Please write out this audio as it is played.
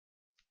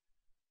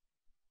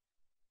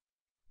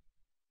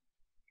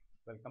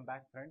Welcome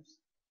back, friends.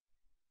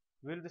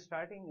 We will be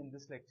starting in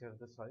this lecture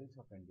the soils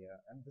of India,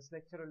 and this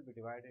lecture will be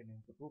divided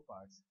into two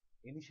parts.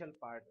 Initial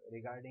part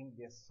regarding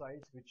the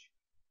soils,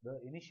 the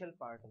initial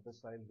part of the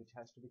soil which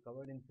has to be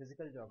covered in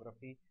physical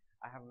geography.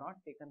 I have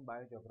not taken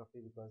biogeography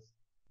because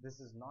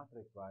this is not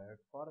required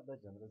for the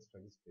general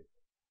studies paper.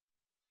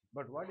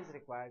 But what is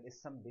required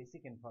is some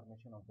basic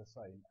information of the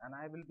soil, and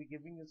I will be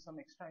giving you some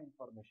extra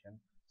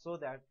information so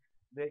that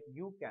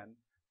you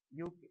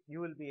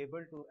will be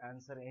able to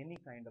answer any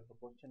kind of a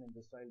question in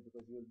the soil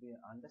because you will be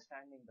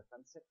understanding the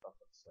concept of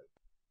the soil.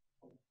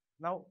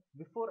 Now,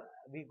 before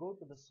we go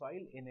to the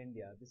soil in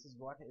India, this is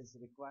what is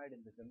required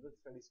in the general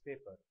studies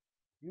paper.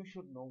 You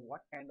should know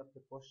what kind of the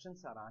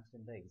questions are asked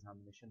in the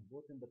examination,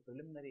 both in the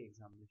preliminary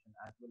examination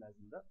as well as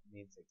in the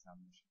mains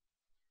examination.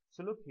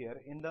 So look here,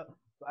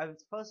 I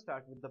will first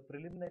start with the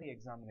preliminary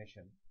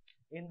examination.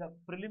 In the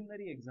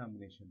preliminary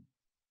examination,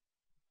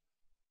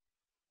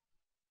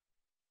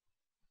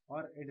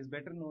 or it is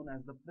better known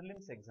as the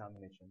prelims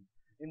examination.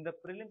 In the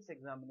prelims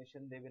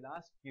examination, they will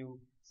ask you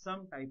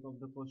some type of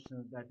the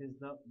questions, that is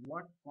the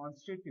what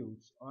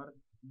constitutes or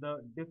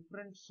the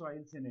different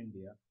soils in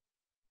India.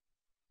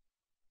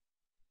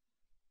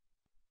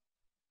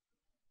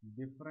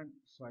 Different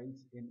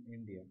soils in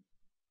India.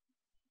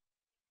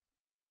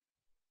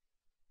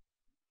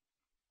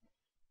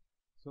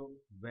 So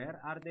where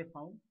are they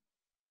found?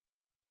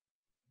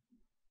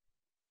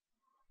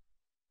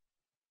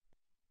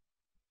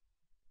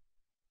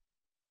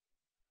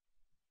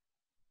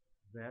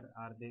 Where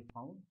are they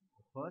found?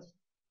 First.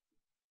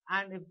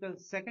 And if the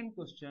second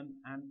question,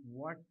 and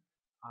what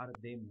are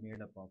they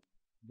made up of?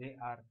 They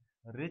are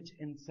rich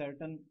in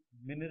certain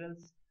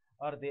minerals,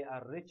 or they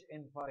are rich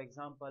in, for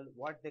example,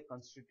 what they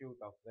constitute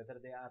of,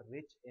 whether they are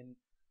rich in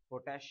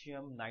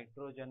potassium,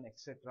 nitrogen,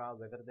 etc.,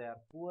 whether they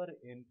are poor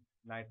in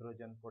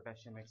nitrogen,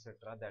 potassium, etc.,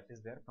 that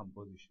is their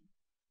composition.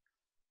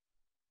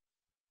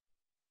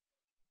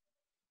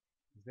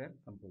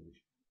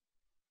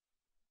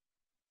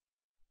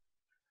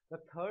 The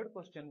third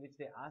question which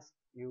they ask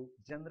you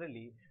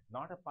generally,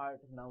 not a part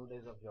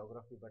nowadays of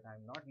geography, but I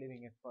am not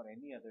leaving it for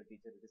any other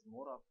teacher, it is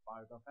more of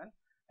part of an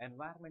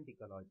environment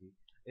ecology,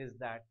 is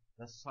that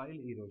the soil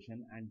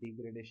erosion and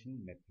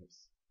degradation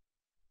methods.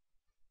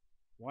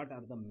 What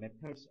are the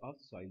methods of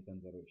soil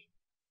conservation?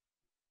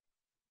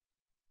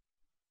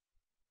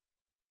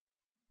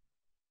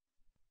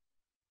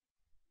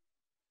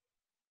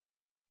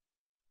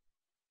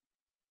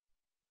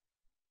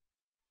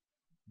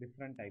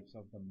 Different types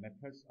of the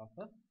methods of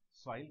the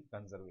soil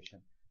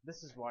conservation.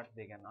 This is what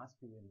they can ask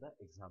you in the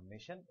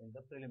examination, in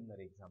the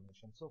preliminary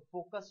examination. So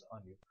focus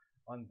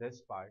on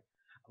this part.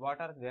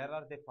 Where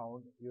are they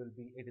found?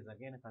 It is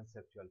again a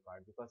conceptual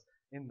part, because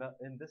in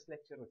this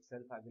lecture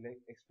itself I will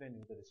explain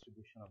you the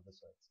distribution of the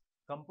soils.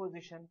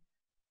 Composition,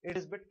 it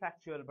is bit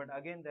factual, but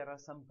again there are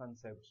some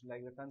concepts.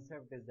 Like the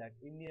concept is that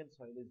Indian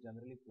soil is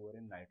generally poor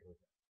in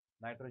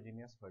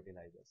nitrogenous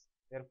fertilizers.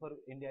 Therefore,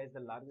 India is the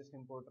largest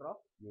importer of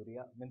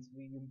urea. Means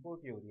we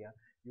import urea.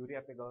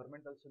 Urea pe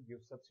government also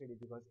gives subsidy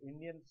because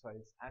Indian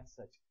soils as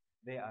such,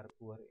 they are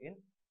poor in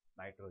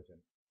nitrogen.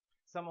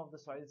 Some of the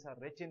soils are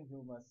rich in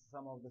humus.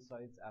 Some of the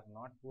soils are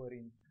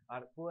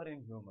poor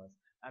in humus.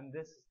 And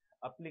this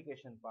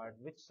application part,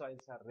 which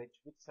soils are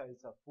rich, which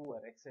soils are poor,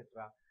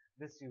 etc.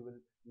 This you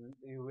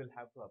will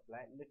have to apply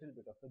a little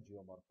bit of a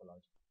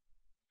geomorphology.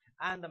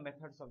 And the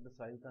methods of the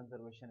soil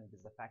conservation, it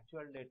is the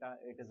factual data.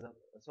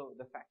 So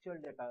the factual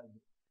data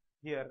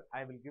here,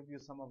 I will give you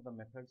some of the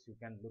methods. You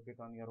can look it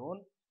on your own.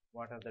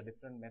 What are the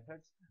different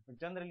methods? But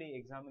generally,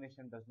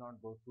 examination does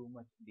not go too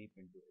much deep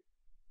into it.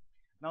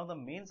 Now, the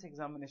mains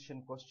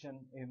examination question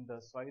in the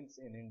soils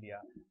in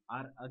India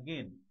are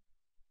again,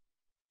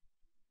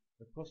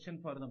 the question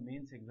for the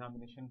mains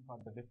examination for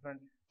the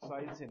different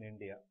soils in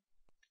India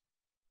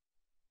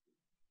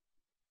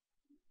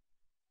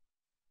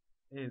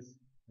is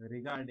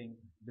regarding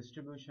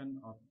distribution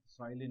of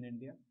soil in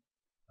India.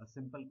 A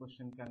simple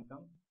question can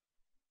come.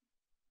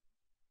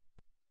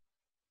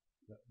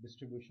 The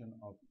distribution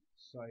of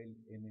soil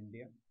in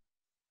India.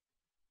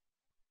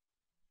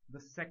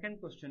 The second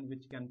question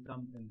which can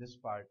come in this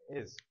part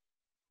is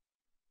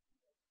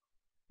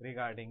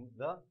regarding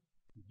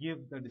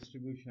give the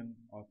distribution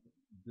of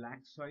black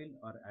soil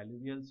or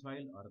alluvial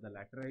soil or the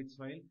laterite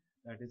soil.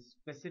 That is,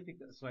 specific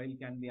soil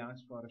can be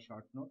asked for a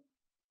short note.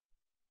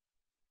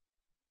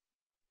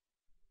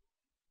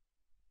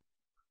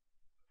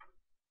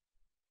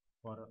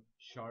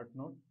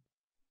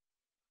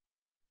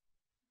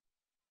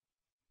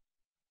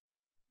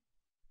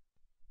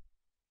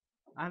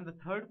 And the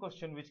third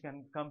question which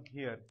can come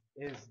here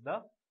is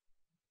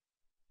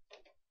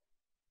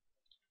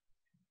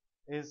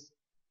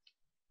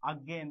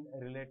again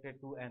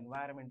related to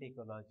environment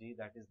ecology,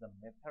 that is the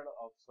method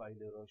of soil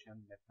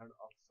erosion, method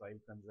of soil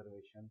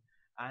conservation,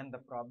 and the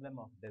problem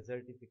of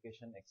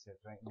desertification,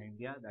 etc. in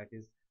India, that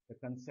is the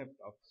concept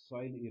of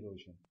soil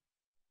erosion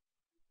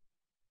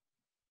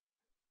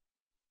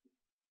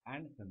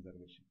and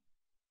conservation.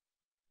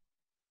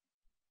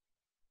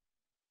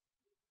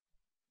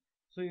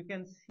 So you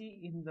can see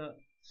in the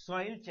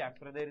soil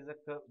chapter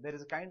there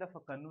is a kind of a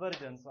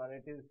convergence, or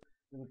it is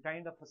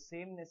kind of a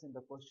sameness in the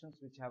questions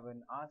which have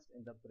been asked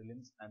in the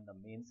prelims and the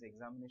mains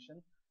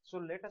examination. So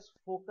let us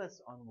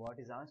focus on what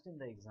is asked in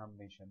the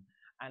examination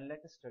and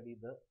let us study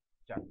the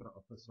chapter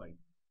of the soil.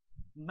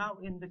 Now,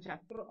 in the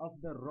chapter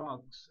of the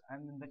rocks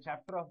and in the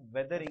chapter of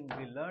weathering,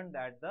 we learned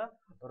that the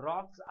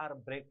rocks are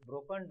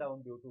broken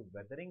down due to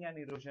weathering and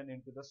erosion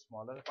into the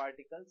smaller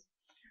particles.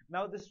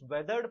 Now, this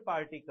weathered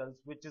particles,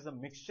 which is a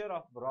mixture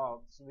of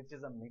rocks, which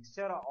is a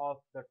mixture of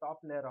the top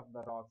layer of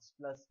the rocks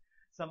plus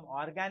some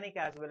organic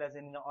as well as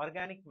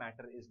inorganic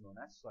matter, is known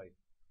as soil.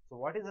 So,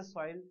 what is the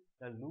soil?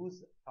 The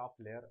loose top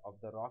layer of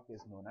the rock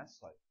is known as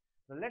soil.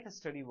 So, let us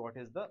study what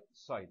is the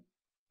soil.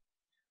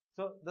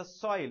 So, the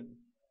soil,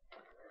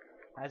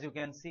 as you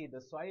can see,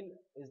 the soil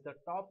is the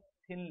top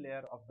thin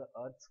layer of the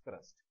earth's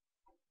crust,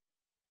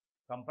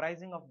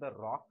 comprising of the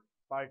rock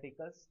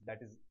particles,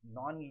 that is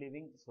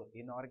non-living, so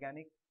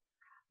inorganic,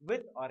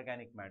 with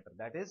organic matter,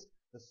 that is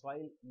the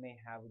soil may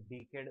have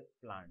decayed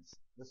plants,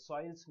 the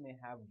soils may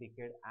have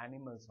decayed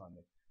animals on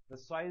it, the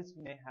soils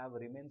may have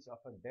remains of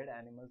a dead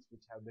animals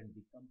which have been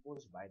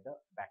decomposed by the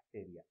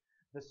bacteria,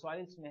 the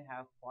soils may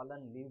have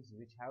fallen leaves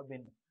which have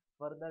been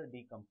further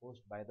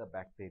decomposed by the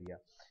bacteria,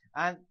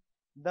 and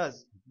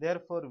thus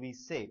therefore we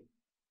say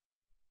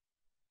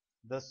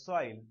the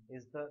soil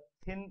is the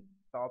thin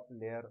top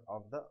layer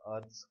of the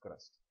earth's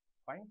crust,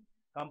 fine,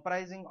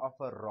 comprising of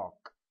a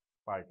rock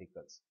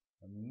particles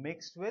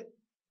mixed with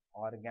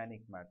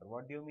organic matter.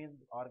 What do you mean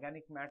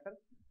organic matter?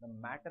 The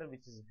matter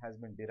which has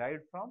been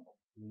derived from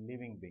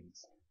living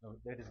beings. So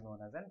that is known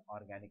as an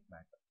organic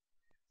matter.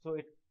 So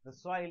the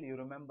soil, you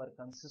remember,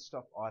 consists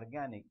of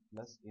organic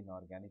plus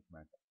inorganic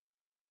matter.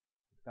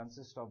 It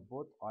consists of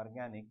both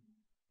organic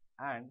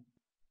and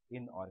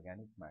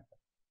inorganic matter.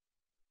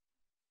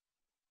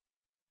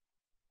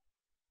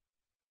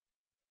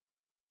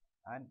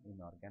 And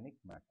inorganic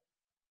matter.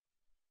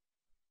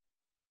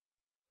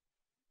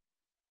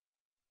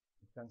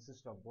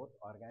 Consists of both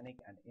organic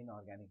and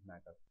inorganic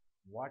matter.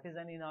 What is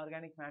an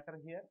inorganic matter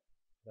here?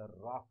 The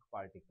rock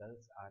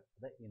particles are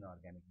the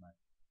inorganic matter.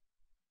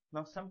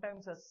 Now,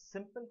 sometimes a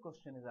simple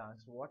question is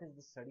asked, what is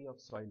the study of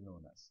soil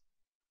known as?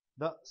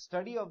 The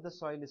study of the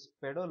soil is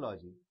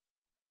pedology,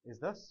 is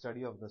the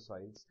study of the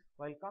soils.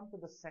 While come to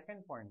the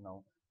second point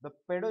now, the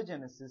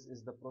pedogenesis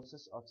is the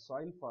process of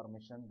soil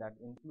formation that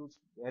includes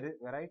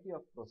variety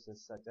of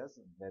process such as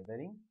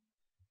weathering,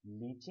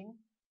 leaching,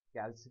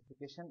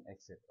 calcification,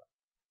 etc.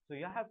 So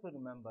you have to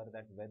remember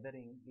that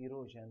weathering,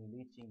 erosion,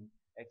 leaching,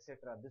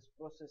 etc. these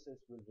processes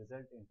will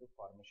result into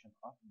formation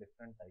of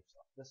different types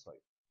of the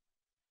soil.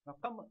 Now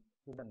come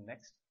to the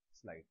next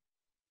slide.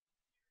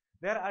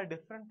 There are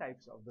different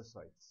types of the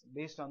soils.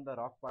 Based on the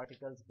rock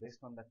particles, based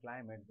on the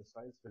climate, the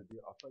soils will be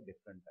of a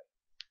different type.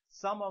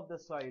 Some of the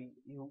soil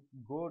you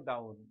go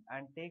down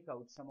and take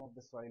out, some of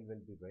the soil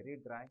will be very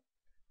dry.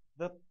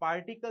 The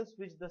particles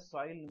which the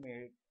soil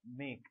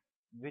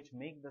which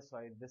make the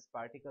soil, these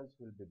particles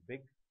will be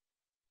big.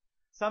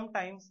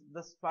 Sometimes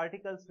the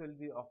particles will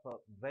be of a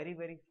very,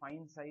 very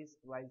fine size,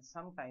 while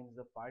sometimes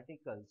the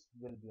particles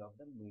will be of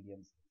the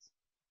medium size.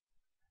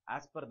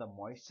 As per the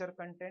moisture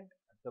content,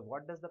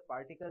 what does the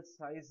particle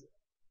size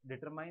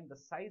determine? The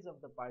size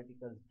of the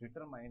particles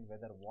determine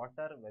whether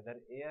water, whether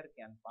air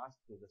can pass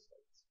through the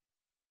soils.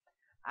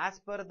 As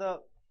per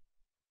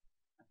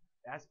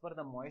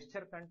the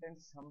moisture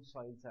content, some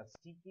soils are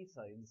sticky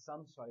soils,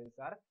 some soils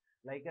are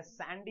like a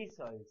sandy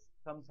soils,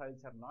 some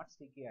soils are not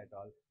sticky at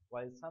all,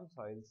 while some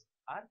soils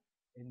are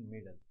in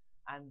middle.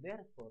 And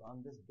therefore,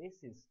 on this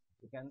basis,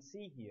 you can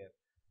see here,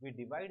 we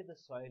divide the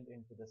soil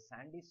into the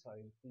sandy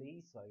soil,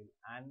 clayey soil,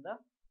 and the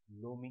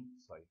loamy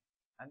soil.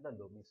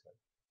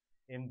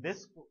 In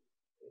this,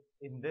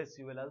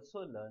 you will also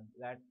learn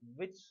that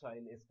which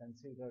soil is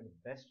considered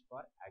best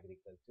for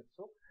agriculture.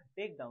 So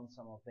take down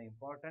some of the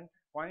important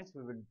points.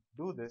 We will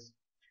do this.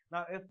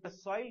 Now, if the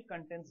soil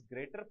contains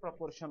greater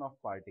proportion of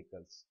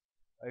particles,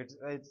 it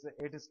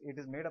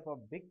is made up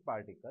of big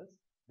particles,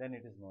 then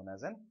it is known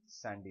as an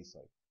sandy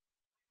soil.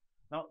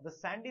 Now, the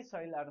sandy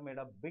soil are made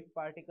of big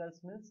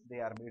particles, means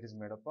it is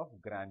made up of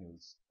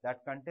granules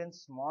that contain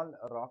small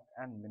rock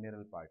and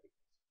mineral particles.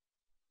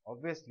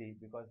 Obviously,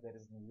 because there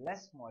is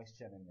less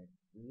moisture in it,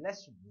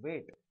 less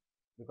weight,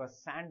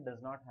 because sand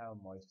does not have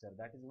moisture.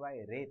 That is why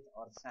wraith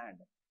or sand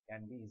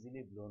can be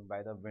easily blown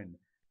by the wind.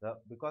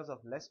 Because of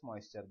less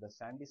moisture, the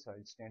sandy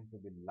soils tend to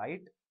be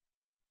light,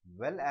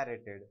 well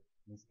aerated,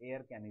 means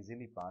air can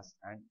easily pass,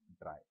 and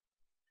dry.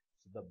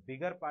 So the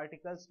bigger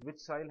particles, which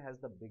soil has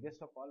the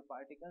biggest of all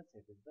particles?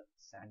 It is the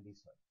sandy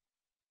soil.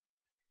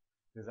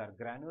 These are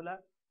granular.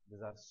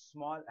 These are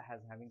small,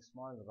 having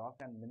small rock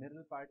and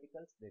mineral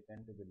particles. They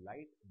tend to be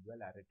light,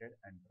 well aerated,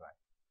 and dry.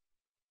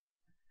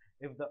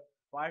 If the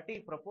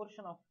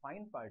proportion of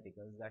fine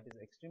particles, that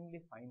is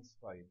extremely fine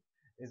soil,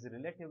 is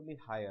relatively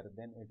higher,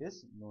 then it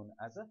is known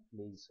as a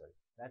clay soil.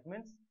 That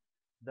means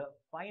the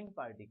fine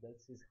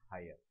particles is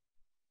higher,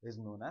 is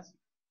known as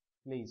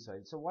clay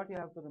soil. So what you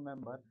have to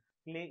remember,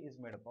 clay is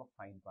made up of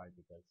fine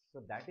particles.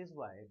 So that is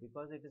why,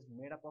 because it is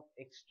made up of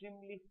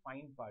extremely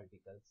fine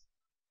particles,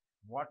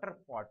 pot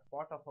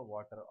of a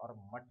water or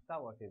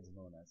matka, what is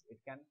known as, it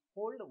can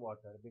hold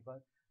water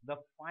because the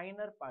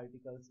finer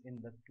particles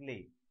in the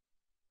clay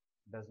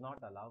does not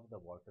allow the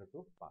water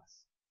to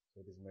pass.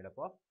 So it is made up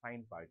of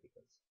fine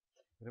particles.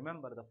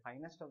 Remember, the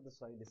finest of the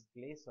soil is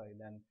clay soil,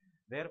 and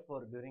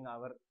therefore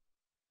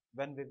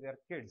when we were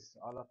kids,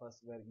 all of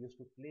us were used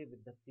to play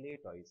with the clay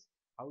toys.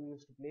 How we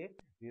used to play?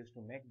 We used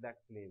to make that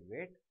clay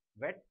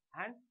wet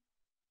and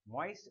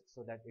moist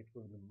so that it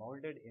could be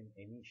molded in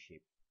any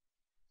shape.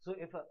 So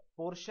if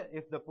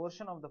the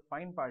portion of the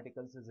fine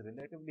particles is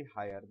relatively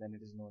higher, then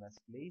it is known as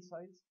clay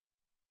soils.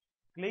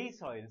 Clay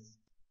soils,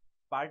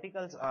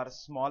 particles are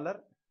smaller,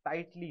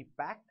 tightly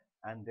packed,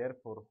 and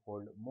therefore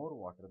hold more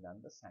water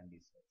than the sandy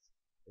soils.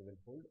 They will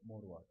hold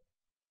more water.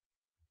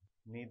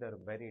 Neither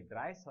very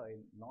dry soil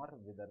nor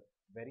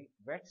very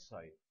wet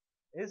soil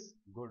is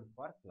good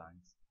for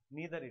plants.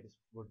 Neither it is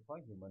good for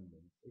human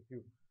beings.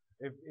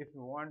 If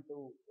you want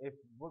to, if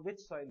which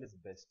soil is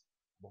best,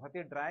 बहुत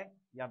ही dry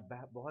या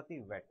बहुत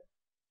ही wet,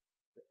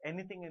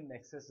 anything in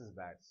excess is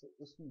bad. So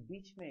उसमें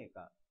बीच में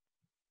का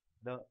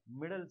the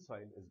middle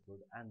soil is good.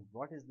 And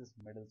what is this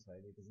middle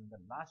soil? It is in the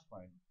last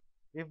point.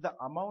 If the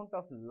amount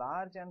of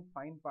large and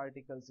fine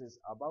particles is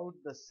about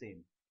the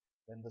same,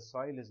 then the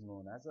soil is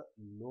known as a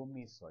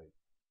loamy soil.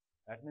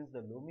 That means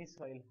the loamy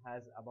soil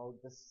has about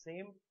the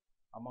same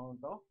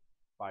amount of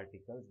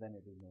particles, then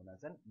it is known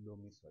as a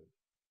loamy soil.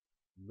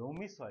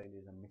 Loamy soil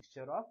is a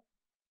mixture of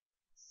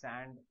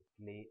sand,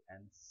 clay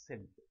and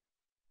silt.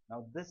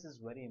 Now this is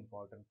very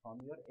important from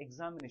your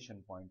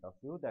examination point of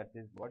view. That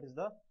is, what is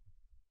the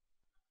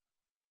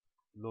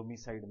loamy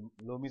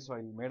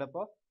soil made up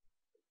of?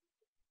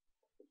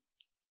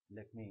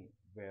 Let me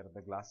wear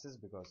the glasses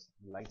because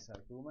lights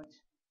are too much.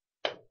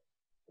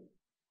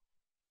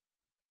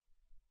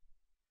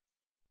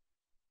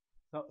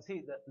 So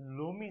see, the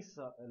loamy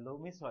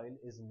soil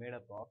is made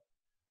up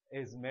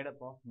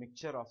of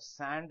mixture of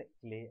sand,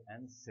 clay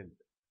and silt.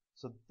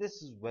 So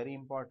this is very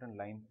important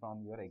line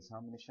from your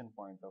examination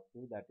point of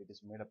view, that it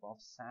is made up of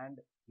sand,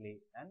 clay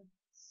and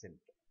silt.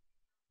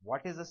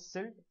 What is a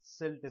silt?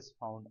 Silt is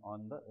found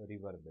on the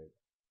river bed.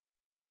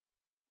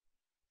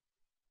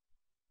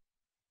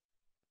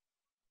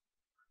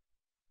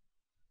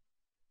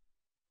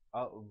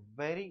 A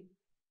very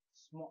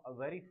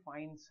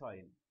fine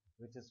soil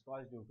which is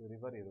caused due to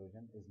river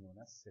erosion is known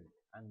as silt,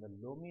 and the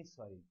loamy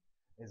soil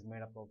is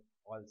made up of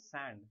all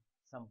sand,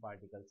 some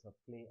particles of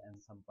clay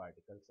and some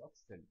particles of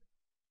silt.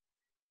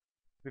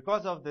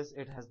 Because of this,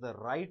 it has the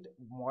right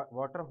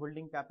water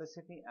holding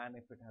capacity, and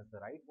if it has the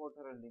right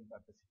water holding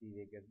capacity,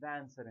 we get the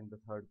answer in the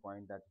third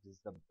point, that it is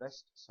the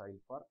best soil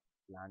for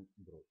plant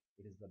growth.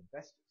 It is the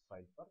best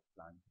soil for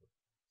plant growth.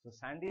 So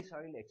sandy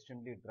soil,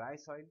 extremely dry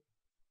soil;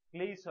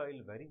 clay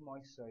soil, very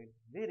moist soil.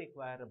 We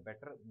require a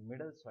better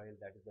middle soil,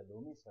 that is the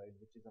loamy soil,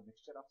 which is a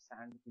mixture of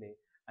sand, clay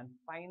and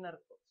finer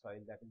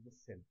soil, that is the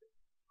silt.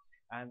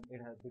 And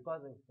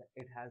because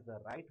it has the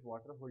right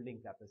water holding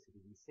capacity,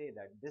 we say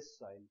that this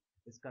soil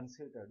is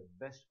considered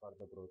best for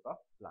the growth of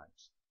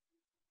plants.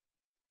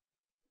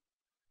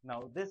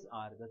 Now these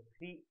are the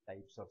three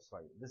types of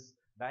soil. This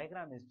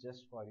diagram is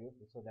just for you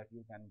so that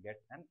you can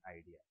get an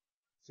idea.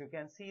 So you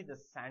can see the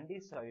sandy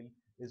soil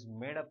is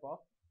made up of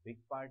big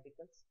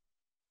particles.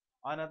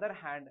 On the other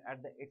hand,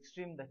 at the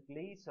extreme, the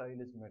clay soil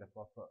is made up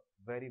of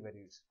very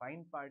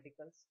fine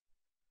particles.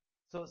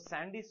 So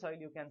sandy soil,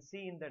 you can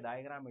see in the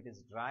diagram, it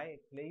is dry.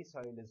 Clay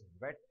soil is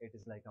wet. It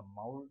is like a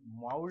mold.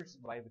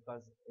 Why?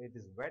 Because it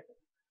is wet.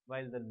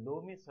 While the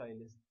loamy soil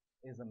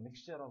is a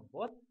mixture of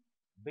both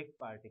big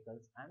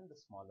particles and the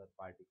smaller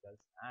particles.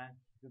 And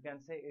you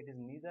can say it is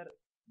neither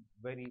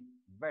very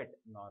wet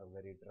nor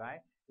very dry.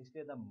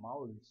 Instead, the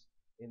molds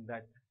in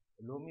that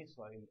loamy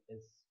soil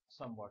is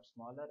somewhat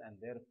smaller, and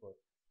therefore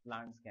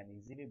plants can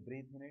easily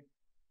breathe in it.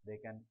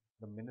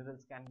 The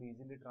minerals can be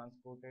easily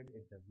transported.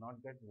 It does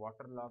not get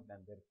waterlogged,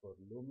 and therefore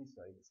loamy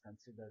soil is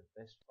considered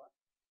best for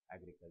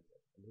agriculture.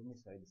 Loamy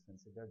soil is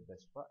considered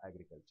best for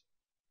agriculture.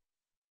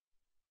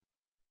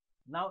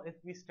 Now, if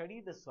we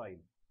study the soil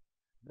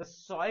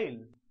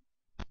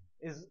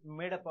is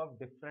made up of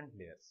different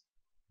layers.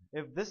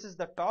 If this is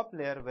the top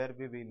layer where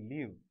we will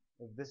live,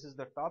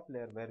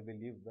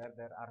 where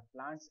there are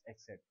plants,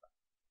 etc.,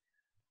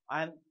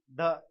 and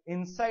the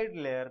inside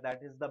layer,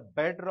 that is the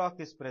bedrock,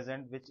 is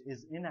present, which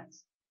is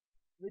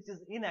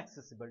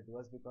inaccessible to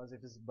us because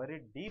it is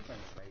buried deep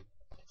inside.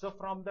 So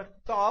from the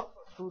top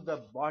to the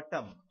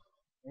bottom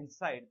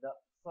inside, the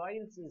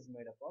soils is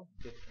made up of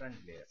different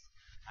layers.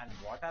 And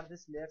what are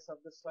these layers of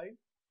the soil?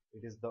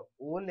 It is the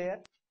O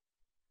layer.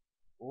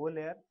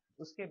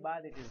 Uske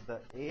baad it is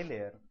the A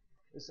layer.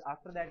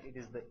 After that it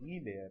is the E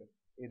layer,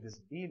 it is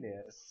B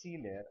layer, C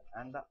layer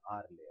and the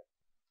R layer.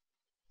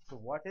 So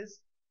what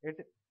is it?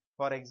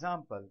 For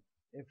example,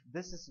 if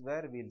this is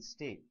where we'll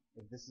stay,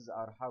 if this is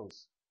our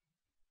house,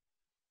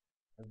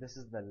 if this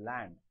is the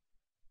land,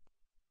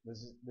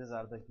 these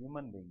are the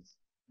human beings,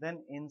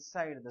 then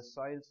inside the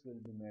soils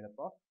will be made up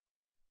of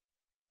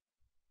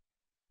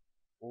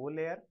O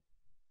layer.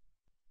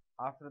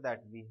 After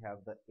that we have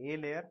the A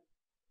layer.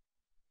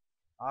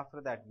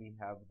 After that we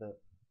have the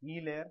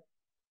E layer.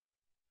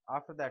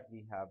 After that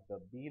we have the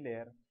B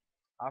layer.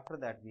 After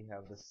that we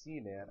have the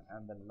C layer,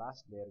 and the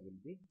last layer will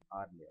be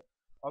R layer.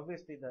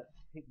 Obviously the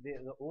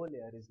O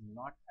layer is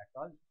not at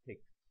all thick.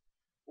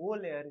 O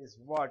layer is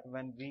what,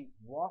 when we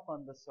walk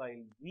on the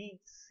soil, we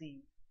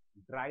see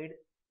dried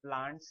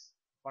plants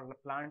or the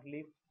plant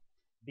leaf,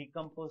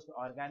 decomposed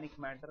organic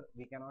matter.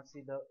 We cannot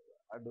see the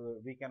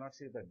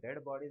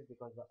dead bodies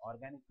because the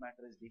organic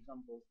matter is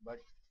decomposed, but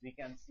we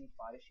can see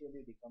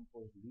partially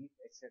decomposed leaf,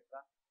 etc.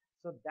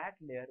 So that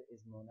layer is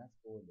known as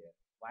O layer.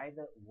 Why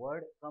the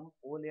word O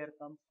layer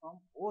comes from?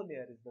 O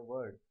layer is the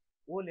word.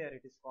 O layer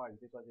it is called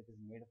because it is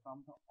made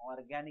from the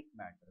organic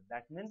matter.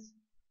 That means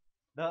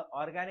the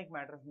organic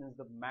matter means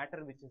the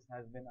matter which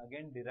has been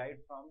again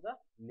derived from the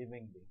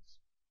living beings.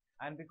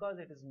 And because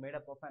it is made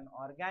up of an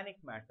organic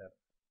matter,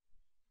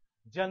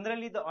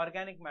 generally the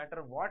organic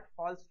matter, what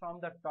falls from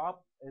the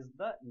top is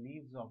the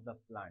leaves of the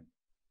plant.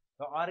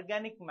 The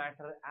organic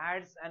matter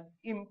adds an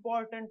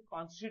important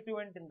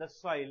constituent in the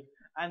soil,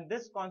 and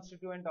this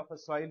constituent of a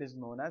soil is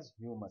known as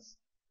humus.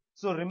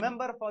 So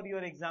remember for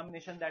your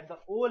examination that the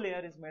O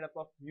layer is made up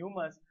of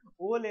humus.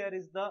 O layer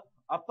is the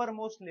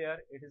uppermost layer.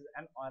 It is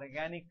an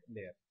organic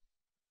layer.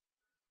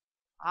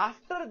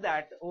 After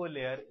that O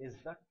layer is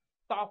the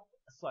top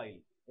soil.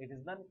 It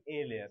is the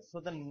A layer. So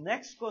the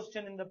next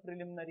question in the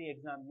preliminary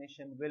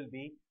examination will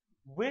be,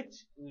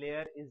 which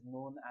layer is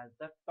known as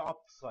the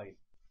top soil?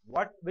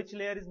 Which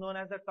layer is known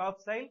as the top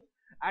soil?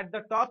 At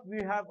the top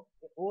we have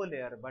O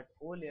layer, but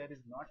O layer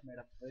is not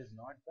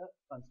the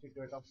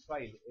constituent of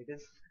soil. It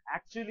is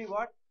actually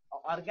what?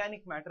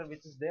 Organic matter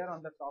which is there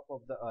on the top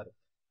of the earth.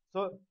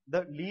 So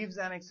the leaves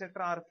and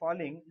etc. are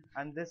falling,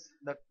 and this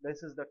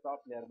is the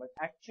top layer, but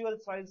actual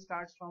soil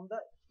starts from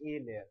the A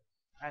layer,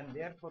 and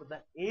therefore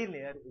the A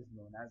layer is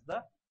known as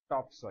the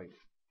top soil.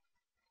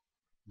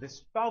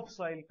 This top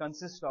soil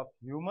consists of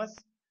humus,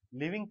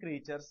 living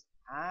creatures,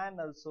 and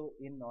also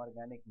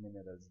inorganic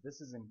minerals.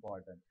 This is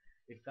important.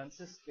 It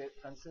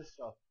consists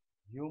of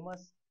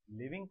humus,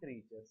 living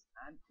creatures,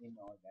 and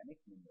inorganic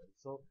minerals.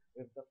 So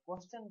if the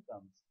question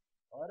comes,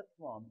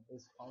 earthworm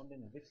is found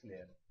in which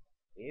layer?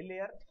 A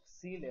layer,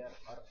 C layer,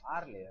 or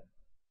R layer?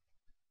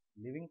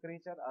 Living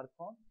creature,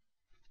 earthworm,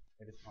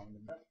 it is found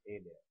in the A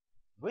layer.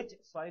 Which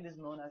soil is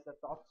known as the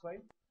top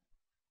soil?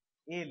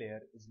 A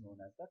layer is known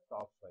as the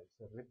top soil.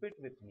 So repeat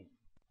with me.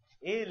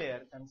 A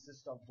layer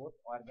consists of both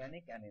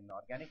organic and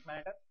inorganic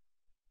matter.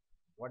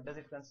 What does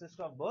it consist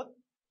of? Both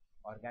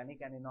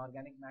organic and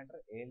inorganic matter.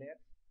 A layer.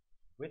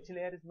 Which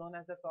layer is known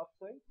as the top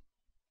soil?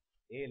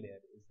 A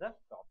layer is the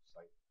top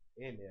soil.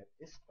 A layer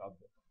is top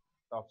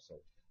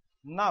soil.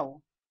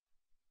 Now,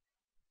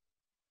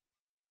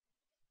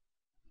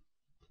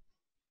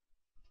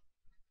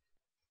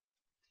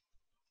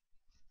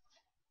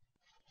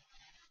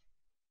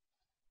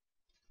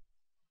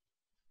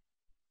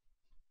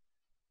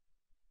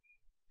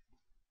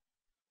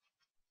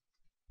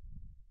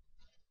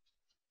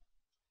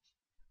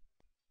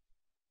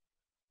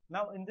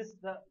 in this,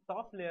 the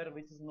top layer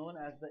which is known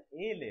as the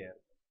A layer,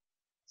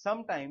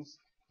 sometimes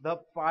the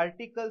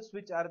particles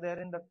which are there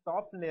in the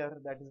top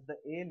layer, that is the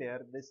A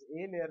layer, this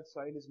A layer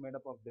soil is made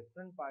up of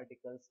different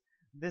particles.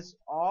 This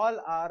all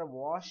are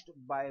washed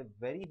by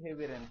very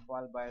heavy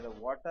rainfall by the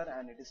water,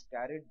 and it is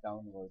carried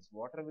downwards.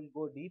 Water will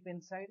go deep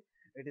inside,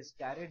 it is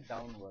carried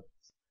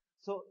downwards.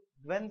 So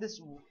when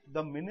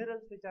the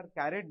minerals which are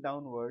carried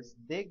downwards,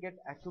 they get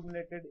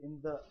accumulated in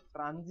the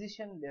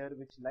transition layer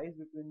which lies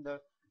between the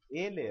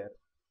A layer,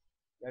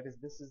 that is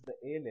this is the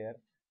A layer,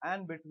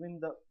 and between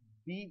the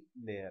B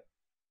layer.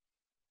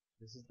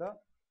 This is the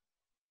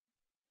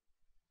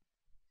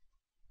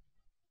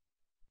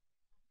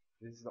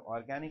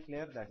organic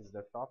layer, that is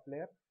the top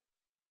layer.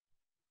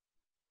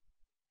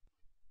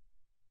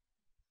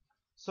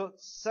 So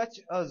such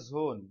a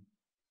zone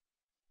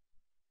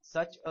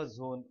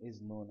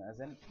is known as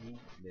an E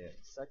layer.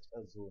 Such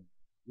a zone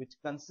which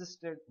consists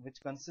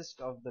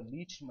of the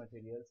leached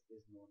materials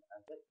is known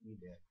as the E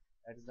layer.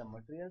 That is, the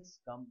materials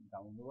come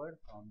downward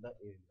from the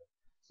A layer.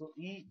 So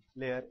E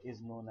layer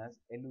is known as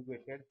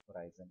elevated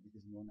horizon. It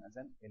is known as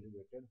an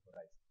elevated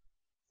horizon.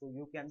 So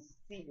you can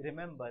see,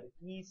 remember,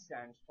 E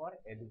stands for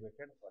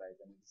elevated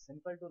horizon. It's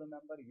simple to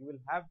remember. You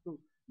will have to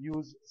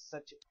use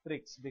such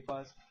tricks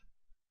because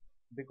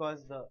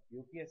the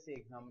UPSC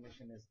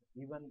examination is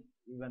even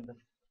the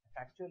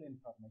factual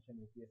information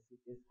UPSC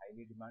is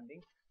highly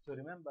demanding. So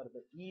remember,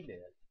 the E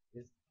layer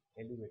is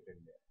elevated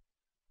layer.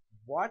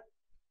 What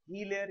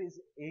E layer is?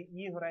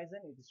 E horizon,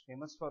 it is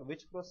famous for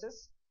which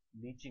process?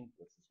 Leaching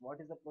process.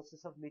 What is the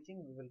process of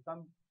leaching? We will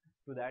come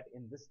to that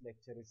in this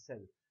lecture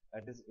itself.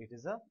 That is, it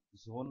is a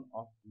zone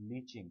of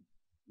leaching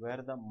where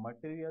the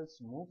materials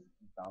move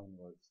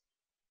downwards.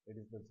 It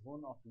is the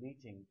zone of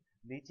leaching.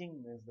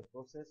 Leaching means the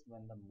process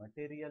when the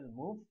material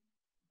moves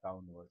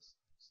downwards.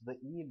 So the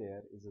E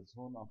layer is a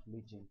zone of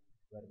leaching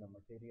where the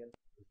material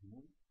is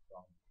moved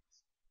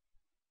downwards.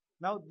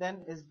 Now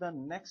then is the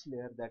next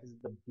layer, that is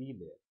the B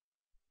layer.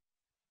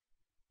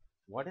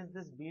 What is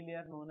this B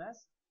layer known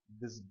as?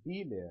 This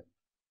B layer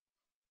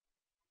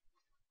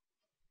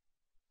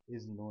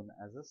is known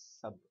as a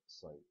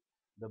subsoil.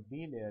 The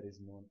B layer is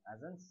known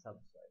as a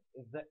subsoil.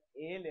 If the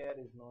A layer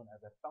is known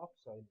as a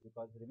topsoil,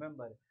 because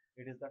remember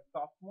it is the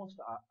topmost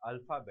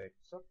alphabet,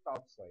 so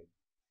topsoil.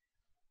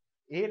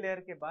 A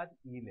layer के बाद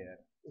E layer,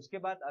 उसके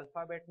बाद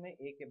alphabet में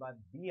A के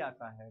बाद B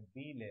आता है,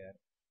 B layer,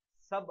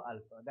 sub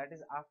alpha, that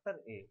is after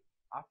A,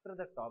 after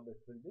the top it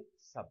will be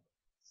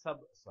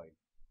subsoil.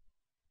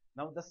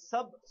 Now the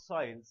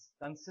subsoils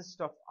consist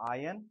of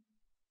iron,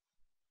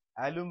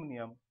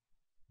 aluminum,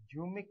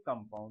 humic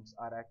compounds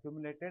are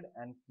accumulated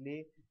and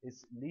clay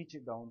is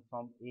leached down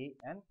from A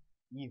and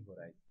E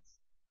horizons.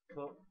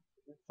 So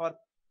for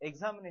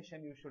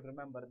examination you should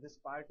remember this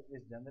part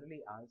is generally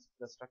asked,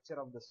 the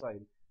structure of the soil,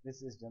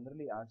 this is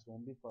generally asked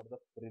only for the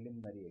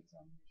preliminary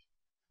examination.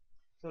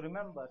 So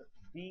remember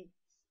B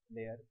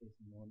layer is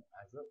known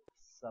as a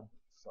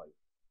subsoil.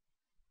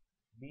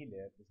 B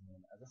layer is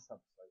known as a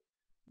subsoil.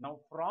 Now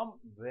from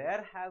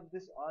where have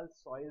this all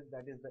soils,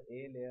 that is the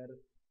A layer,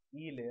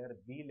 E layer,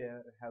 B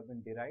layer have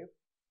been derived?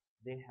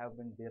 They have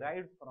been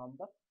derived from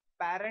the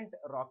parent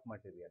rock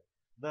material.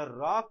 The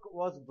rock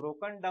was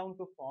broken down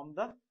to form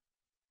the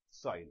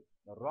soil.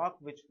 The rock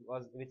which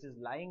is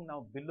lying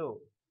now below,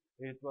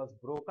 it was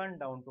broken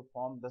down to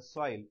form the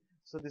soil.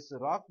 So this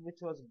rock which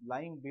was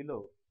lying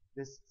below,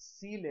 this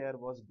C layer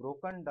was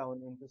broken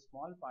down into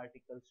small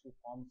particles to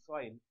form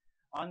soil.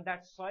 On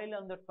that soil,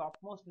 on the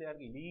topmost layer,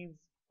 leaves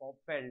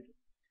fell,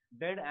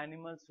 dead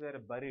animals were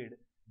buried,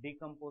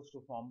 decomposed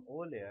to form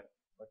O layer.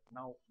 But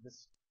now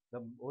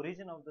the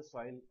origin of the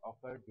soil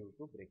occurred due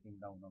to breaking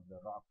down of the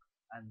rock,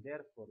 and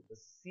therefore the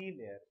C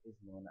layer is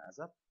known as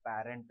a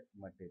parent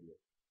material.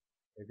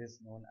 It is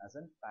known as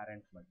a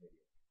parent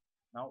material.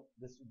 Now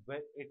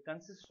it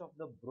consists of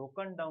the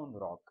broken down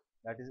rock,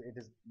 that is it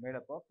is made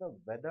up of the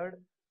weathered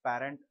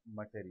parent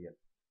material,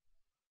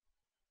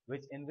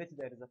 in which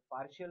there is a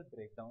partial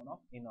breakdown of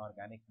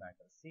inorganic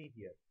matter. See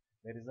here,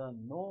 there is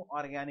no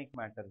organic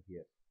matter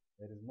here.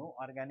 There is no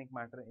organic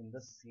matter in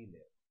the C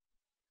layer.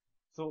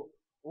 So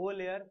O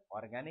layer,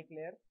 organic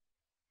layer,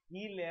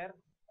 E layer,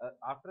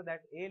 after that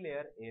A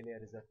layer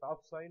is a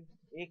topsoil.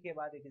 A के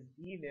बाद it is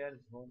E layer,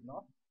 zone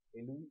of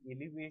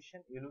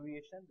elevation,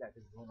 that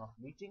is zone of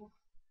leaching.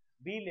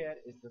 B layer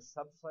is the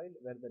subsoil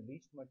where the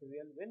leached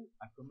material will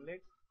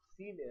accumulate.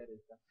 C layer is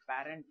the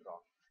parent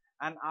rock.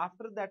 And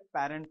after that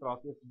parent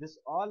rock, if this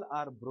all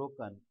are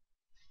broken,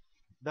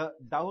 the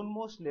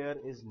downmost layer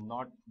is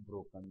not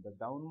broken. The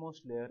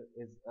downmost layer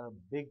is a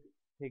big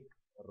thick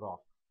rock.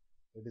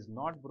 It is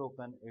not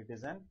broken. It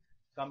is an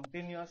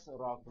continuous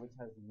rock which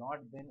has not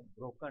been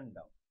broken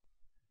down.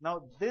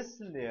 Now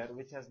this layer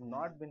which has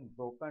not been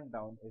broken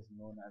down is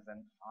known as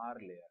an R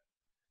layer,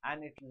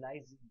 and it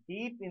lies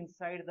deep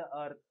inside the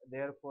earth,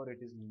 therefore it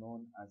is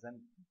known as an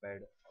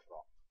bed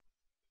rock.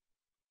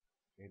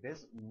 It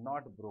is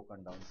not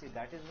broken down. See,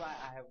 that is why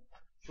I have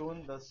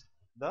shown this,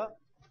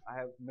 I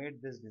have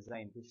made this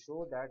design to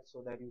show that,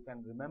 so that you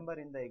can remember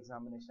in the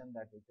examination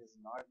that it has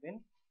not been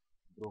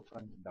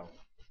broken down.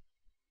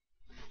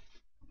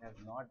 It has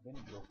not been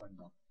broken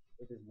down.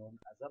 It is known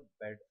as a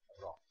bed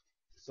rock.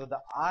 So the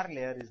R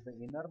layer is the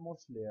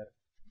innermost layer,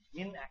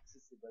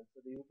 inaccessible.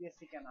 So the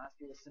UPSC can ask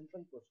you a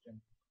simple question: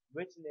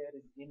 which layer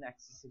is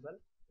inaccessible?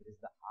 It is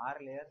the R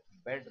layer,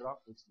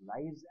 bedrock, which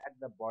lies at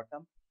the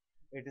bottom.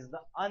 It is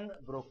the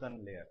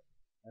unbroken layer,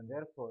 and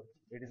therefore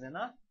it is in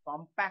a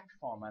compact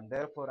form, and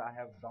therefore I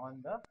have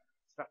drawn the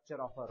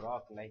structure of a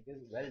rock like this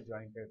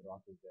well-jointed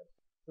rock is there.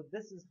 So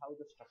this is how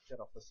the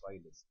structure of a soil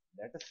is.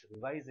 Let us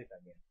revise it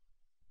again,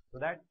 so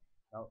that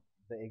now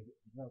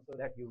so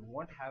that you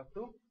won't have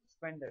to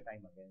spend the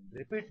time again.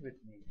 Repeat with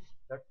me.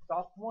 The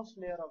topmost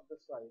layer of the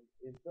soil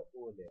is the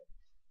O layer.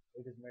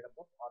 It is made up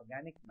of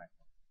organic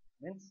matter,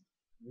 means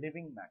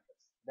living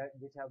matters, that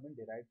which have been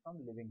derived from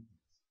living things.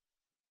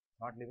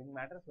 Not living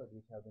matters, but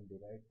which have been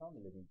derived from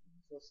living things.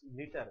 So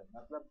litter,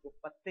 मतलब जो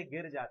पत्ते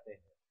गिर जाते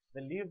हैं,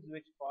 the leaves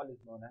which fall is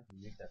known as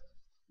litter.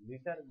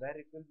 Litter, where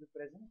it will be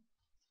present?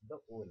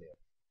 The O layer.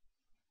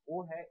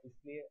 O है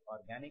इसलिए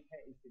organic है,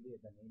 इसलिए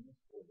the name is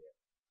O layer.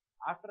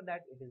 After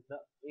that it is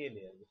the A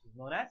layer, which is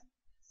known as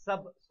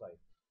subsoil.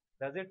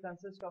 Does it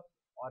consist of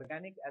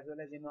organic as well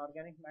as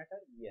inorganic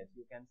matter? Yes,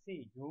 you can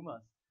see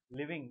humus,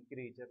 living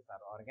creatures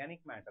are organic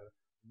matter,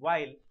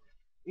 while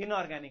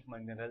inorganic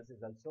minerals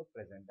is also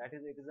present. That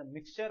is, it is a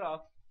mixture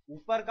of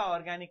ऊपर का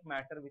organic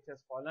matter which has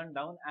fallen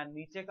down and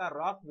नीचे का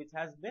rock which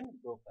has been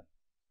broken.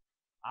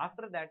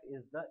 After that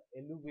is the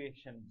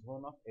elevation,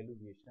 zone of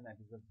elevation, that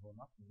is the zone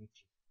of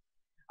leaching.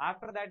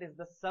 After that is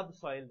the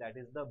subsoil, that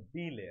is the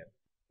B layer.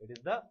 It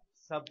is the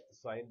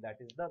subsoil, that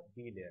is the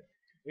B layer.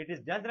 It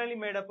is generally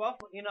made up of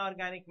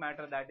inorganic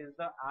matter, that is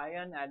the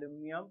iron,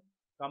 aluminum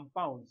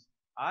compounds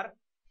are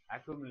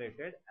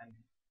accumulated, and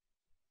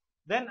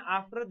then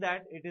after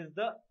that it is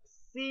the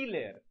C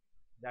layer,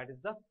 that is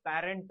the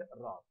parent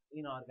rock,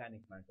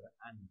 inorganic matter,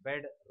 and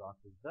bed rock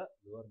is the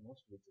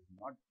lowermost, which is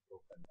not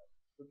broken down.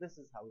 So this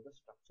is how the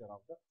structure of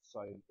the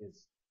soil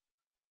is.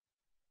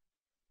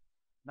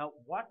 Now,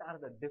 what are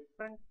the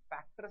different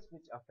factors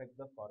which affect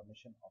the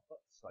formation of a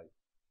soil?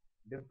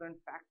 Different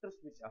factors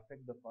which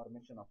affect the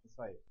formation of a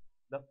soil.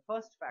 The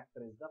first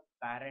factor is the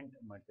parent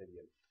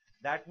material.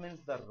 That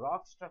means the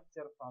rock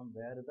structure from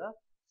where the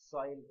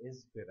soil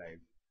is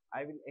derived.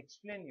 I will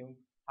explain you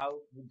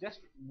how we just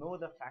know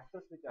the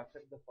factors which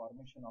affect the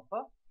formation of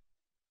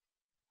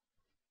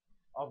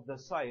the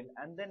soil,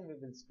 and then we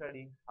will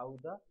study how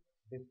the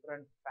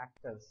different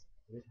factors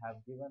which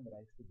have given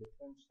rise to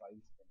different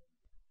soils in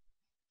India.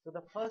 So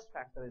the first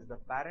factor is the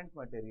parent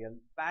material.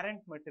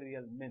 Parent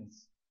material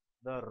means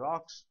the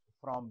rocks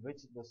from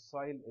which the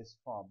soil is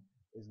formed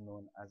is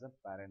known as a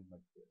parent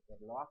material. The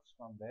rocks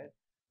from where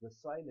the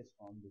soil is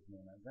formed is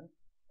known as a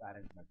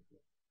parent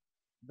material.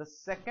 The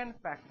second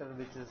factor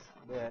which is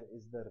there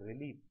is the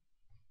relief.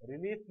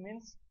 Relief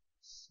means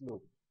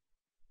slope.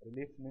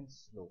 Relief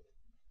means slope.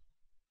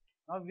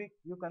 Now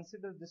you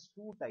consider these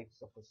two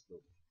types of a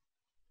slope.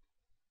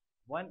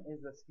 One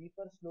is a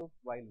steeper slope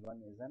while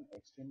one is an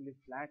extremely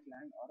flat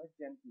land or a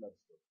gentler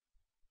slope.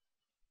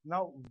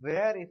 Now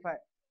where if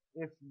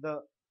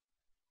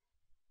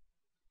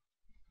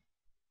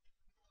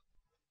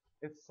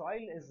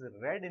soil is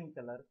red in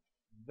color,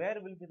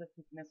 where will be the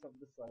thickness of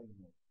the soil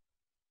more?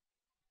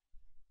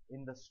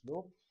 In the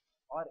slope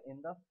or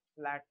in the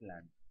flat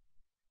land?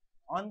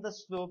 On the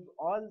slope,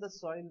 all the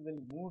soil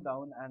will move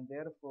down, and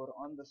therefore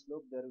on the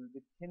slope there will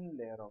be thin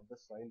layer of the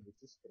soil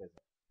which is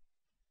present.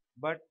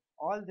 But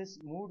all this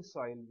moved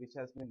soil which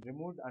has been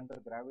removed under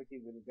gravity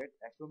will get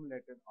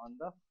accumulated on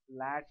the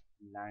flat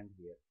land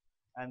here,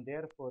 and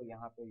therefore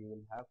यहाँ पे you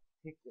will have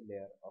thick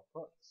layer of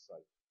a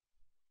soil.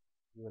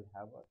 You will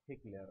have a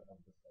thick layer of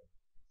the soil.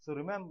 So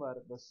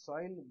remember, the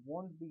soil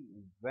won't be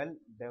well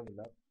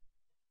developed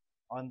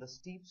on the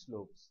steep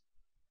slopes.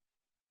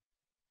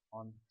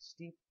 On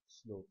steep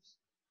slopes,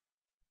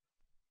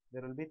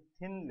 there will be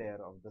thin layer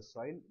of the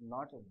soil,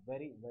 not a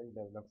very well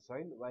developed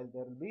soil, while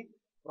there will be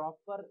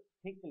proper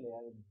thick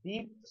layer,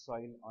 deep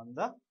soil on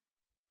the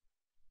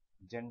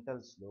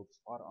gentle slopes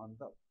or on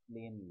the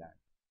plain land.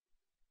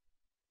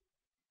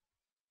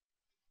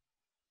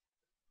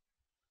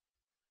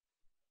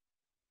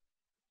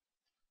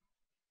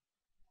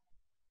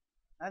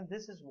 And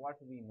this is what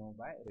we know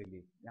by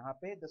relief. यहाँ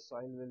पे the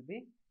soil will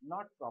be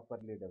not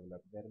properly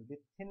developed. There will be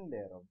thin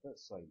layer of the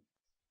soil.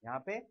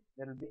 यहाँ पे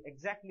there will be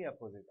exactly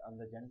opposite. On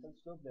the gentle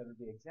slope, there will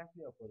be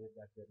exactly opposite,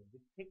 that there will be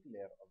thick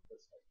layer of the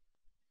soil.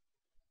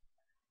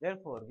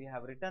 Therefore, we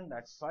have written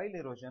that soil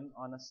erosion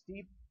on a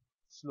steep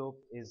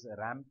slope is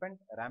rampant.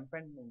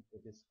 Rampant means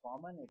it is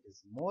common, it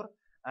is more,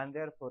 and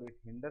therefore it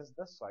hinders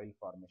the soil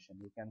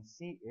formation. You can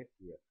see it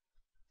here.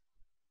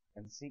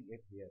 You can see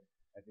it here,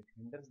 that it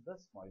hinders the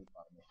soil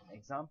formation.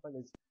 Example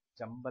is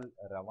Chambal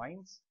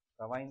ravines.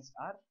 Ravines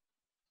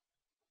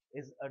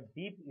is a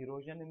deep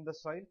erosion in the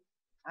soil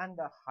and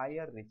the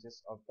higher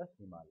reaches of the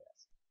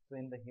Himalayas. So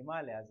in the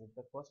Himalayas, if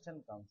the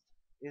question comes,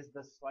 is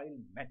the soil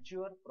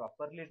mature,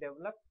 properly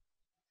developed?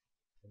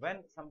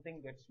 When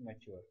something gets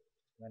mature,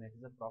 when it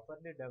is a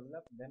properly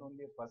developed, then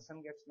only a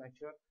person gets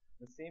mature.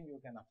 The same you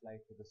can apply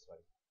to the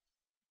soil.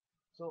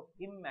 So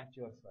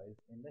immature soils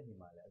in the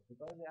Himalayas,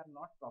 because they are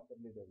not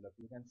properly developed.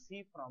 You can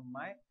see from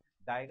my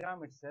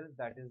diagram itself,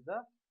 that is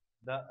the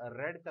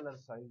red color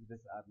soils.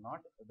 These are not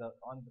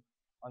on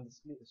the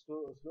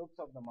slopes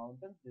of the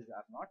mountains. These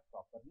are not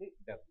properly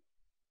developed.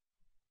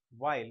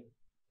 While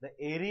the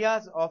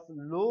areas of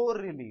low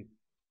relief,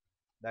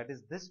 that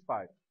is this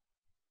part,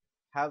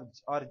 have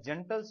or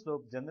gentle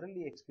slope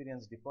generally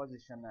experience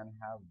deposition and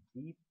have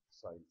deep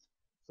soils.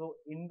 So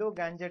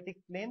Indo-Gangetic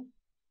plain,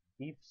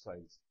 deep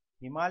soils.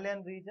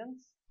 Himalayan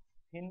regions,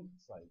 thin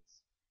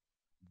soils.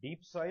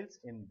 Deep soils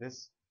in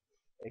this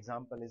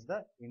example is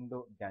the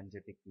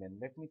Indo-Gangetic plain.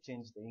 Let me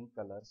change the ink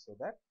color so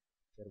that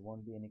there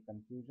won't be any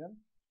confusion.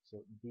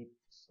 So deep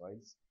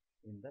soils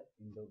in the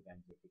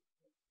Indo-Gangetic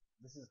plain.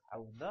 This is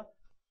how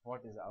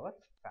what is our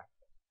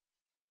factor.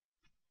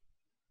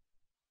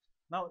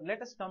 Now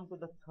let us come to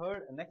the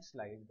next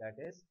slide, that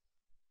is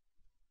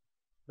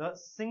the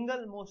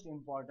single most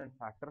important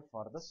factor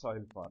for the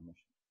soil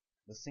formation.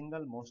 The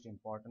single most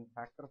important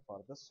factor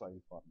for the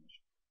soil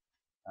formation.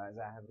 As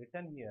I have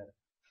written here,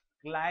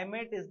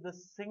 climate is the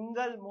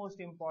single most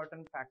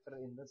important factor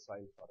in the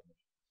soil formation.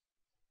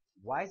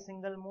 Why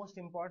single most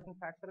important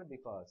factor?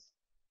 Because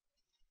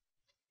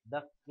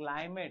the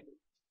climate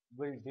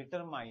will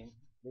determine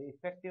the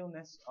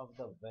effectiveness of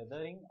the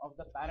weathering of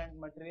the parent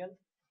material,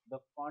 the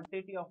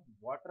quantity of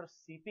water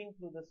seeping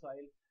through the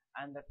soil,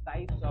 and the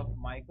types of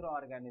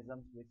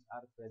microorganisms which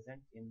are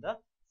present in the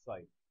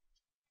soil.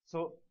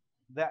 So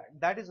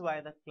that is why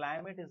the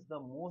climate is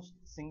the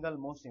single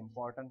most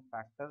important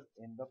factor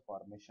in the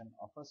formation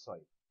of a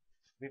soil.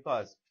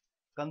 Because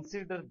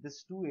consider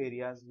these two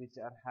areas which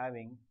are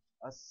having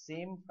a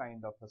same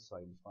kind of a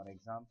soil. For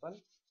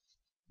example,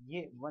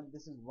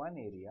 this is one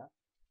area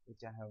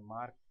which I have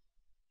marked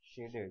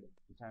shaded,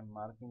 which I am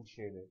marking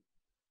shaded,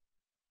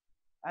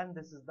 and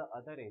this is the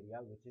other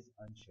area which is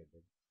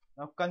unshaded.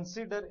 Now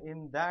consider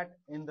in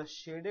the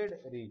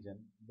shaded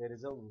region there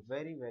is a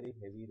very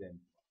heavy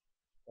rainfall.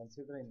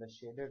 Consider in the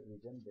shaded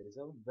region there is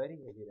a very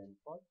heavy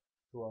rainfall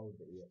throughout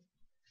the year.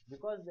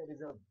 Because there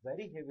is a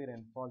very heavy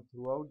rainfall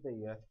throughout the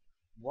year,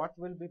 what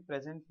will be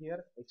present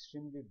here?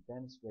 Extremely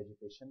dense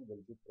vegetation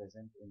will be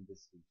present in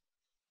this region.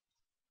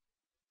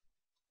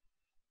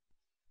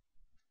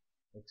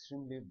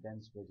 Extremely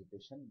dense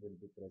vegetation will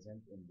be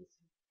present in this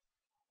region.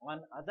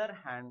 On other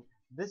hand,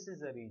 this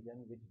is a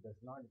region which does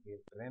not get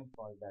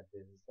rainfall, that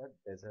is the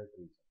desert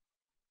region.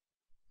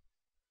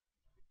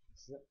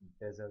 It's a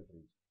desert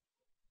region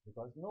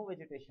because no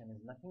vegetation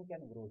is, nothing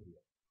can grow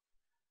here.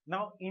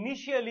 Now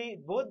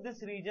initially both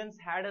these regions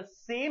had a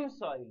same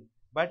soil,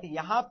 but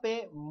यहाँ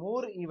पे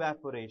more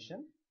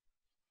evaporation,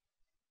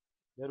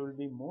 there will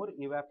be more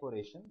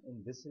evaporation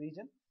in this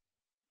region.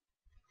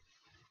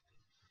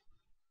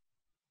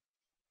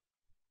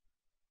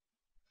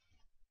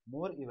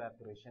 More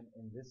evaporation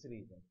in this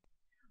region.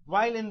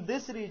 While in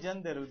this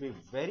region there will be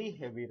very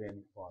heavy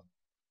rainfall.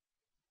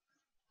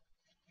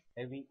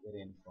 Heavy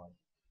rainfall.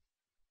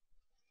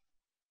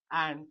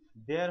 And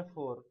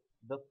therefore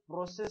the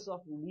process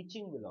of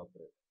leaching will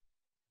operate.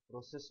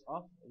 Process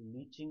of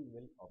leaching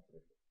will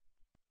operate.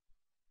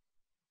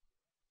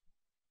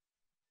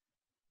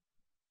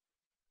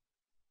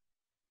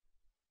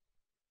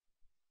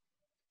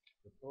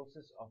 The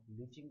process of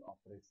leaching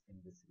operates in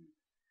this region.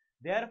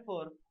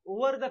 Therefore,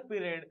 over the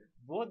period,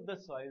 both the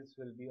soils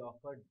will be of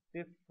a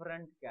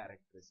different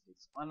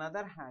characteristics. On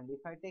other hand, if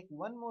I take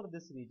one more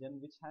this region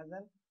which has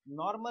a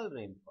normal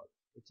rainfall,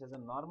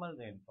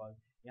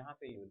 यहाँ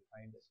पे you will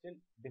find still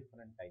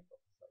different type of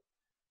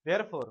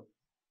soil.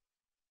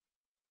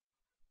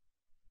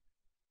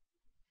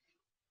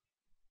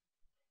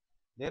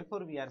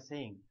 Therefore, we are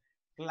saying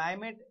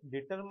climate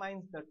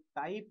determines the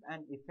type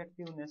and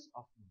effectiveness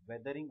of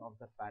weathering of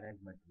the parent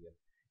material.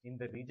 In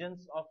the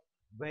regions of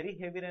very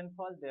heavy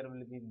rainfall, there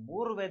will be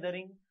more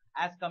weathering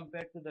as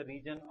compared to the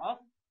region of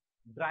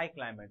dry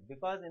climate,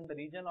 because in the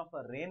region of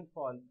a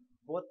rainfall,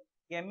 both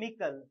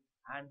chemical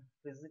and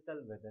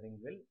physical weathering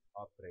will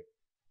operate.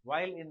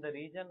 While in the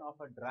region of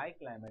a dry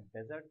climate,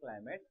 desert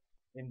climate,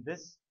 in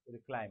this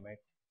climate,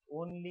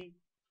 only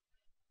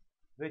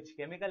which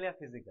chemical or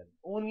physical?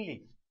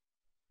 Only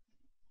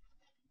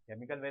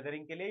chemical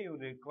weathering के लिए you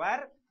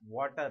require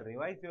water.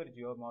 Revise your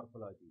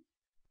geomorphology.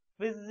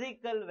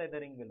 Physical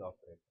weathering will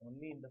operate.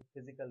 Only in the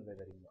physical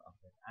weathering will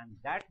operate, and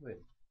that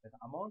will, the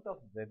amount of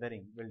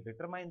weathering will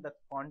determine the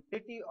quantity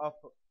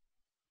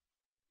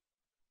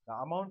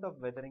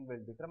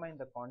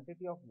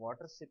of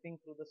water seeping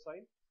through the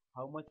soil,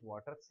 how much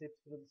water seeps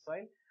through the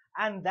soil,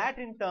 and that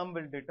in turn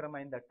will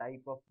determine the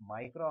type of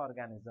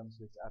microorganisms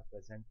which are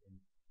present in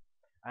it.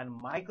 And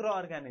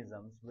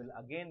microorganisms will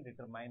again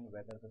determine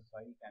whether the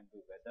soil can be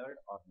weathered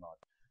or not.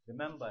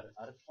 Remember,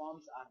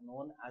 earthworms are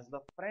known as the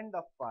friend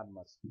of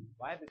farmers.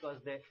 Why? Because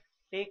they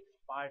take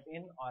part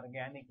in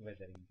organic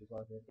weathering.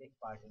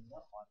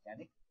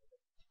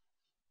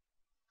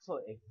 So,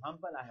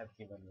 example I have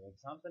given you.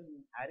 Example,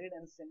 in arid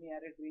and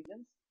semi-arid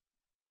regions,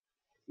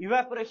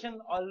 evaporation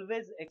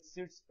always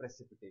exceeds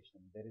precipitation.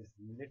 There is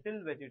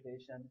little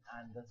vegetation,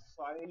 and the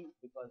soil,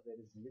 because there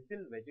is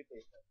little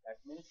vegetation,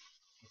 that means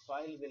the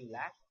soil will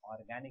lack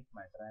organic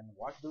matter. And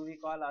what do we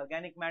call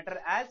organic matter?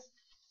 As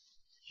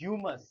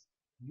humus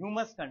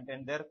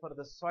content. Therefore,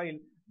 the soil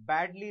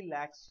badly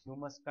lacks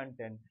humus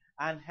content,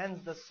 and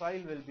hence the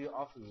soil will be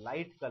of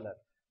light color.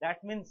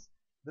 That means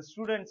the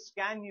students,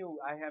 I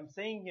am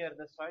saying here,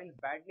 the soil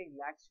badly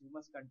lacks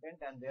humus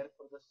content, and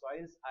therefore the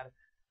soils are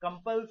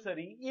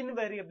compulsory,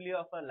 invariably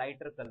of a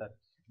lighter color.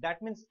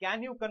 That means,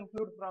 can you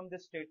conclude from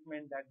this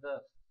statement that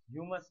the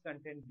humus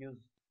content gives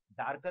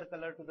darker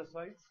color to the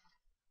soils?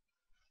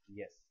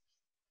 Yes.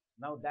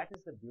 Now that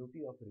is the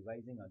beauty of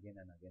revising again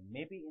and again.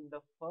 Maybe in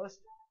the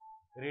first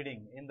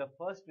reading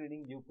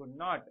you could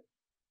not,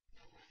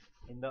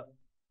 you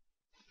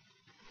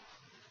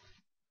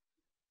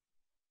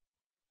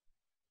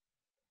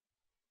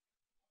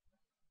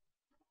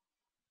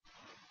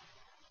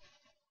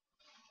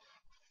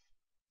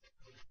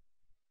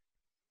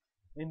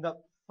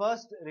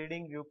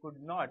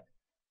could not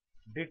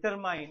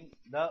determine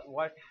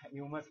what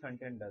humus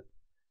content does.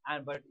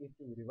 But if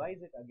you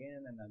revise it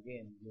again and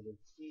again, you will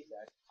see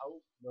that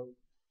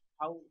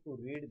how to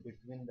read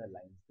between the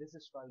lines. This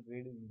is called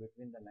reading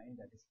between the lines,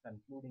 that is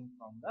concluding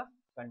from the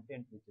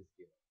content which is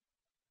given.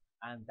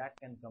 And that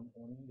can come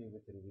only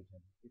with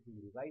revision. If you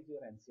revise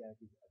your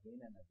NCERTs again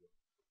and again,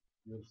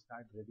 you will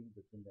start reading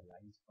between the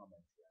lines from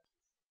NCERTs.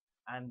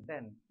 And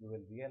then you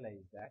will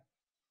realize that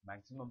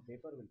maximum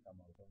paper will come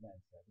out of the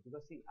NCERT.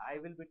 Because see, I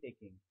will be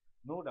taking,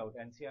 no doubt,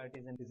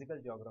 NCERTs in physical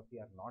geography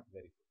are not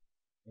very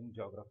good in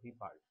geography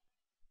part.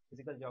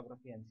 Physical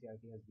geography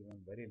NCERT has given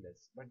very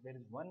less, but there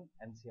is one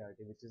NCERT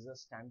which is a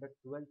standard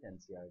 12th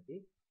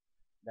NCERT,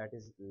 that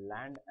is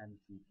land and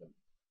people.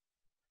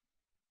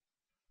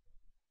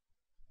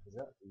 Is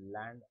a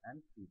land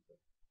and people.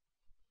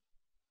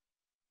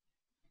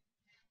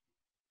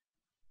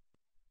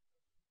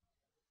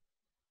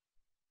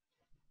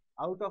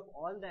 Out of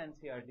all the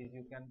NCERTs,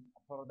 you can,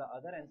 for the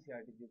other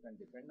NCERTs, you can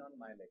depend on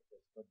my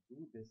lectures, but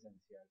do this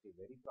NCERT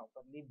very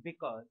properly,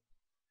 because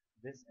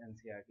this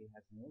NCERT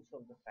has most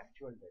of the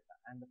factual data,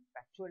 and the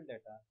factual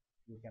data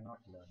you cannot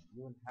learn.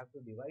 You will have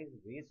to devise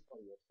ways for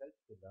yourself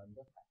to learn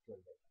the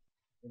factual data.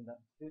 In the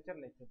future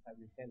lectures, I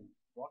will tell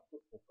what to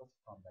focus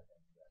from that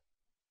NCERT.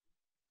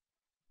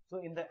 So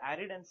in the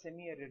arid and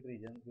semi-arid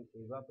regions, the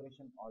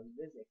evaporation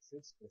always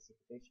exceeds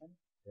precipitation.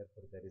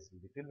 Therefore, there is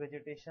little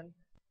vegetation,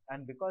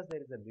 and because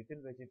there is a little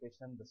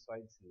vegetation, the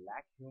soils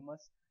lack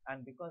humus,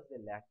 and because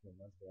they lack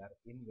humus, they are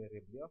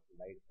invariably of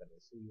light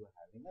color. So you are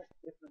having a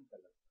different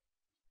color.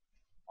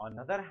 On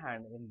the other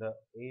hand, in the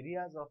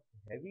areas of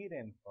heavy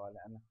rainfall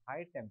and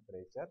high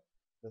temperature,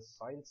 the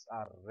soils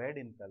are red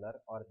in color,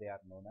 or they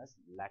are known as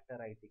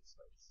lateritic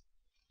soils.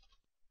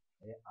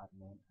 They are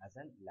known as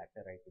an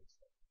lateritic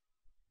soil.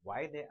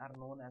 Why they are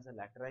known as a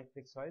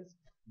lateritic soils?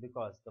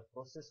 Because the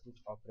process which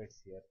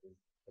operates here is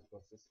the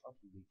process of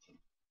leaching.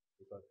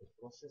 Because the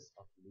process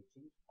of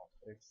leaching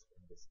operates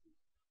in this field.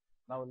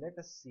 Now let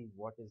us see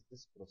what is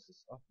this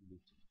process of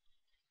leaching.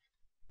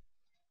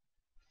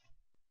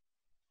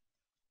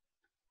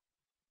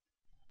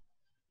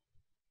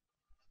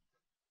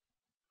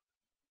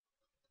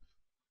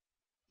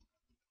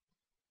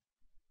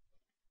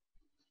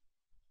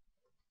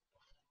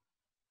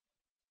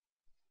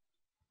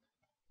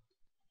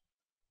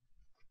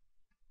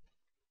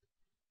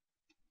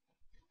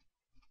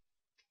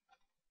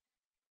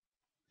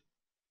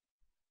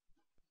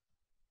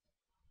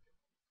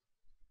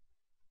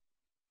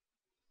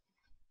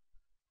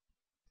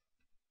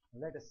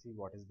 Let us see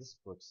what is this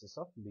process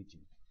of leaching.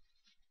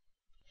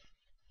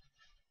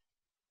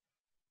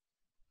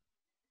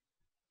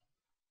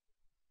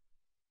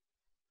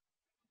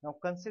 Now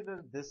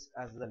consider this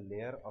as the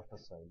layer of a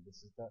soil.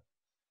 This is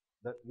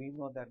we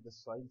know that the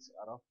soils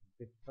are of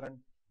different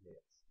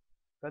layers.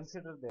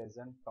 Consider there is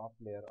a top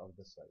layer of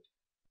the soil.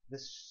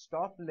 This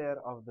top layer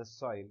of the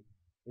soil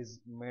is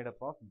made up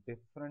of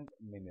different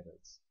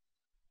minerals.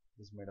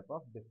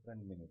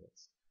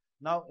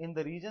 Now in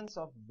the regions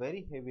of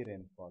very heavy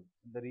rainfall,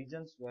 in the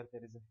regions where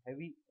there is a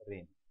heavy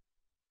rain,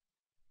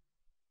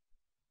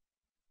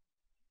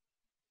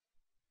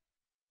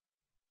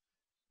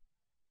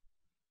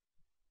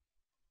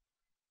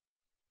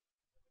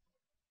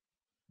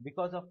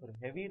 because of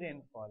heavy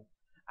rainfall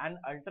and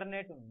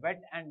alternate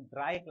wet and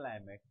dry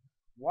climate,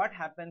 what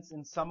happens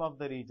in some of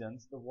the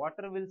regions, the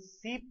water will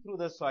seep through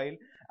the soil,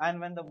 and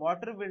when the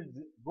water will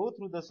go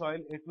through the soil,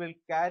 it will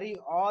carry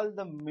all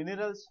the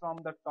minerals from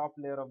the top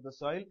layer of the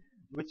soil,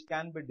 which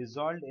can be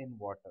dissolved in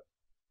water,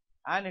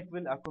 and it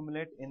will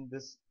accumulate in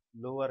this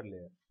lower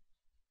layer.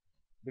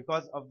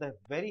 Because of the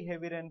very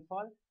heavy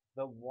rainfall,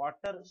 the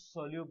water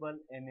soluble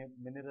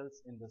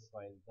minerals in the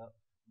soil, the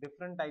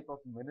different type of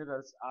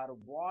minerals are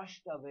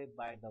washed away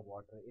by the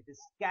water. It is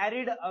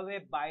carried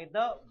away by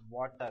the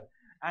water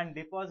and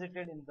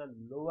deposited in the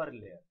lower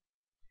layer.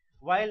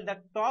 While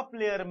the top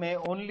layer may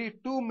only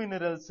two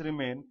minerals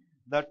remain,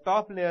 the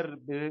top layer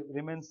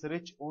remains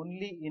rich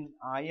only in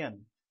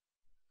iron,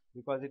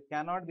 because it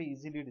cannot be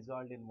easily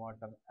dissolved in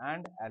water,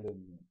 and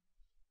aluminum.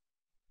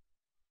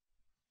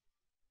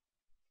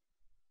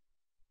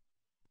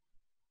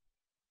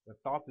 The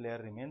top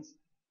layer remains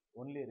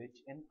only rich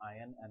in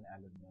iron and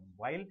aluminum,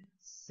 while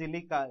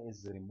silica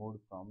is removed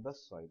from the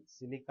soil.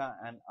 Silica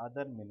and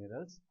other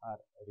minerals are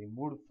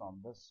removed from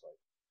the soil,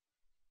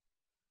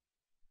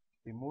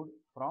 removed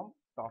from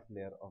top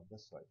layer of the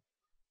soil.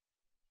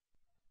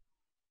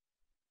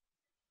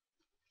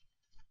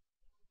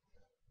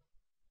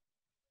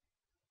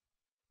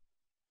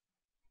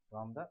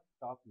 From the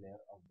top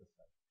layer of the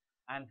soil,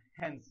 and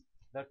hence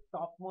the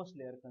topmost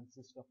layer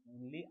consists of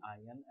only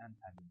iron and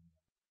aluminum.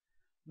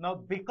 Now,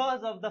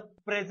 because of the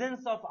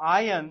presence of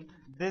iron,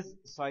 this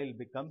soil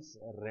becomes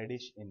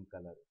reddish in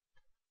color.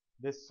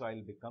 This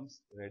soil becomes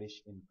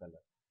reddish in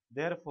color.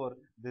 Therefore,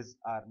 these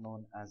are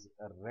known as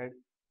a red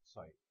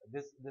soil.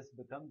 This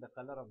becomes the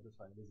color of the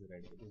soil is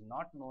red. It is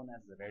not known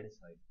as red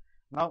soil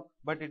now,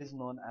 but it is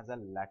known as a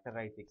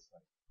lateritic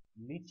soil.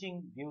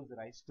 Leaching gives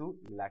rise to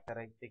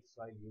lateritic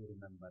soil. You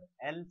remember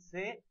L,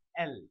 say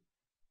L.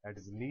 That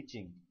is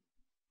leaching.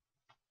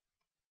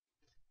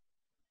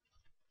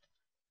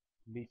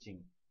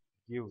 Leaching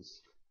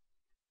gives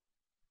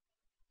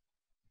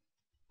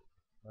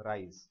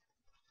rise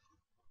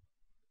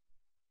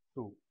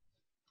to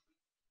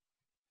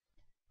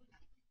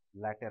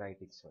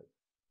lateritic soil.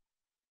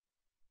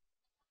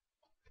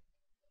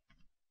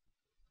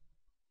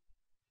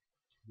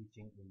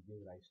 Leaching will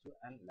give rise to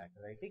an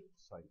lateritic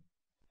soil.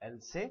 L,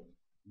 say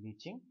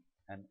leaching,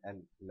 and L,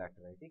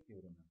 lateritic, you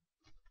remember.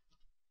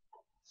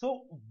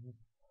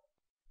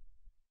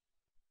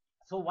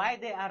 So why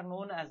they are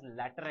known as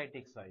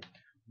lateritic soil?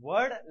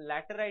 Word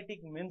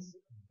lateritic means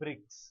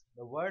bricks.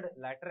 The word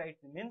laterite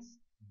means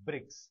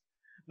bricks.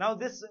 Now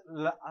this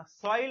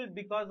soil,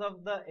 because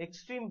of the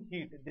extreme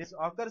heat, this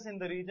occurs in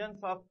the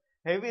regions of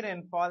heavy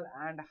rainfall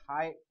and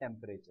high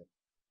temperature.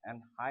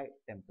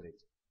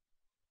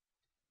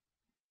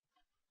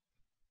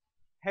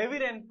 Heavy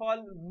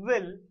rainfall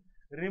will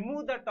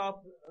remove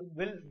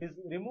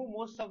remove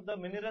most of the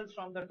minerals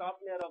from the top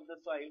layer of the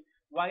soil,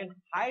 while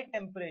high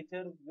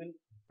temperature will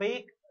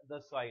bake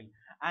the soil,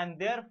 and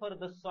therefore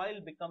the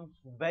soil becomes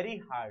very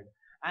hard,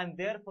 and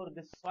therefore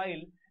this soil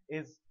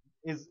is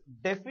is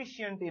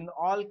deficient in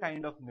all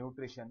kind of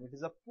nutrition. It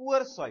is a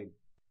poor soil.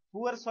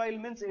 Poor soil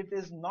means it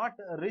is not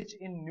rich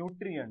in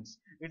nutrients.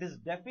 It is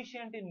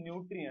deficient in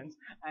nutrients,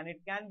 and it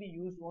can be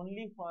used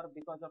only for,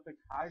 because of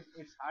its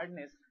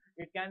hardness,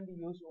 it can be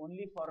used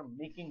only for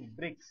making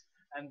bricks,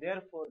 and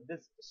therefore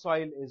this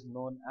soil is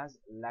known as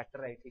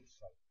lateritic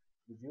soil.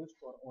 It is used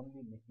for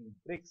only making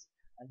bricks,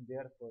 and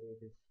therefore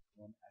it is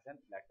known as an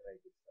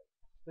lateritic soil.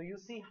 So you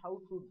see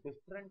how two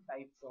different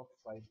types of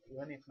soil,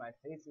 even if my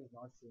face is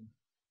not seen,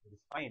 it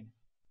is fine.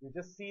 You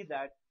just see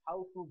that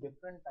how two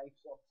different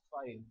types of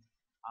soil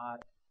are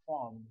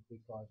formed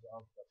because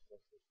of the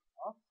process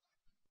of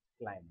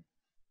climate.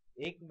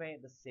 एक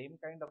में the same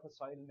kind of a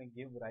soil may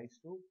give rise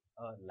to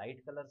a light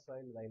color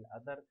soil, while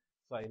other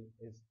soil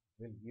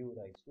will give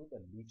rise to the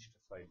leached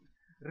soil.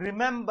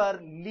 Remember,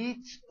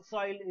 leached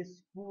soil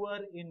is poor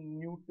in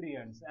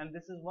nutrients, and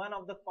this is one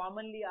of the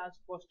commonly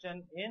asked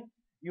question in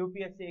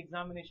UPSC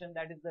examination,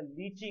 that is the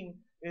leaching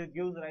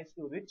gives rise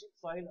to rich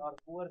soil or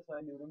poor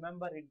soil. You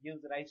remember, it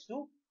gives rise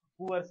to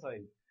poor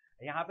soil.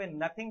 यहाँ पे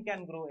nothing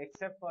can grow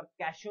except for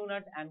cashew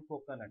nut and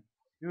coconut.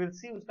 You will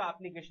see उसका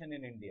application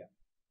in India.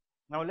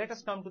 Now let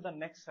us come to the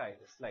next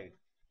slide.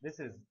 This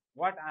is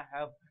what I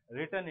have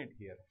written it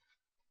here.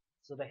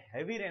 So the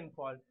heavy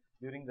rainfall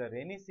during the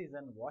rainy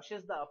season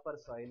washes the upper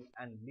soil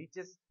and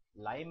leaches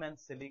lime and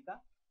silica.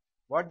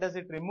 What does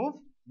it remove?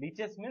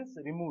 Leaches means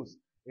removes.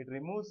 It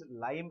removes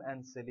lime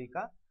and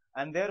silica,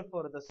 and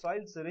therefore the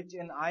soils rich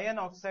in iron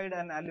oxide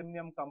and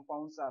aluminum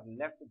compounds are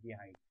left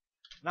behind.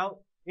 Now,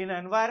 in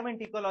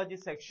environment ecology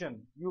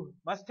section, you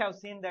must have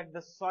seen that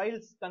the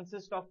soils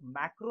consist of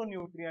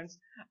macronutrients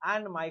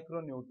and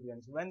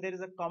micronutrients. When there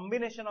is a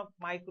combination of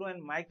micro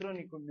and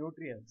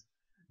micronutrients,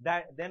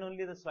 then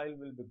only the soil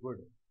will be good.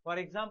 For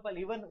example,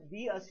 even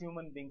we as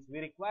human beings, we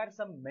require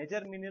some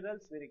major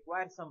minerals, we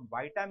require some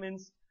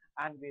vitamins,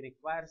 and we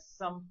require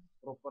some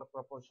proper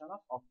proportion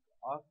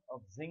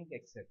of zinc,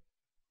 etc.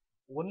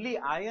 Only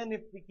iron,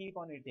 if we keep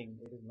on eating,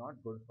 it is not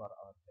good for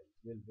our health.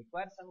 We will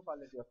require some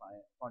quantity of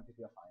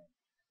iron.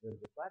 We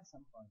will require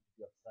some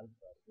quantity of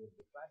sulfur. We will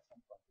require some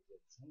quantity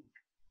of zinc,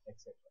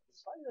 etc. The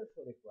soil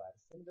also requires.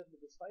 Similarly,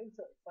 the soils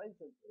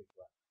also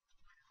require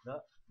the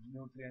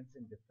nutrients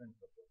in different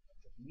proportions.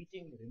 So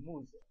leaching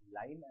removes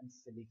lime and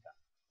silica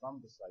from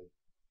the soil,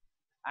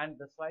 and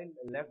the soil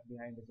left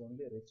behind is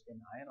only rich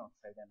in iron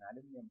oxide and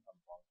aluminum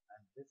compound,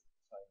 and this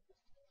soil is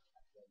known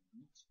as a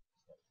leach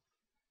soil.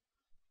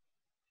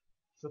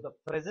 So the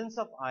presence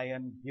of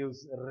iron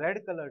gives red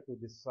color to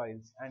the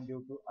soils, and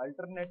due to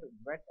alternate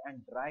wet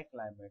and dry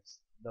climates,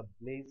 the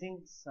blazing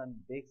sun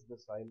bakes the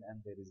soil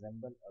and they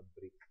resemble a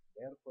brick.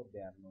 Therefore,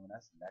 they are known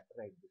as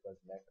laterite, because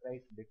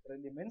laterite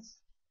literally means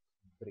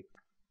brick.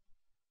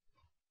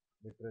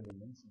 Literally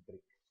means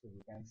brick. So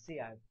you can see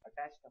I have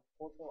attached a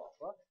photo of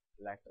a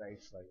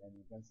laterite soil, and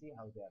you can see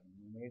how they are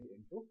made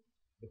into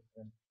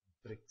different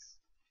bricks.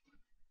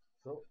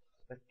 So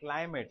the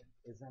climate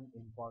is an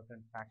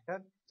important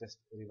factor. Just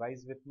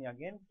revise with me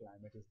again.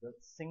 Climate is the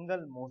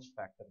single most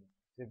factor.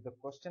 So if the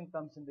question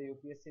comes in the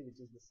UPSC, which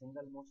is the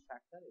single most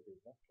factor, it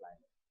is the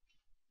climate.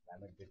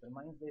 Climate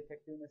determines the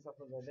effectiveness of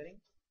a weathering,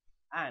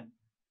 and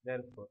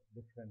therefore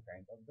different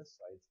kind of the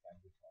soils can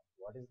be formed.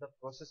 What is the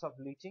process of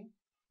leaching?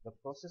 The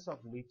process of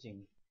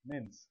leaching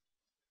means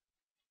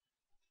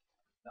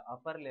the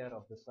upper layer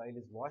of the soil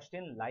is washed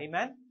in lime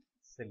and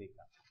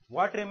silica.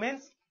 What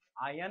remains?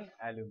 Iron,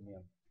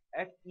 aluminum.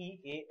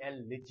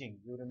 FeAl, leaching,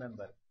 you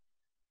remember.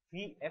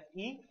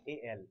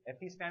 FeAl.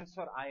 Fe stands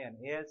for iron,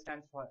 Al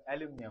stands for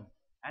aluminum,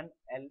 and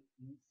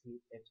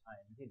LeCH,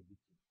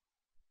 leaching.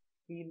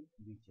 Feel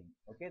leaching.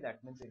 Okay,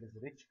 that means it is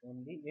rich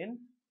only in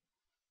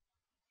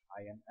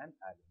iron and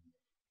aluminum.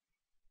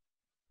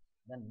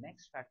 The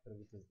next factor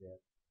which is there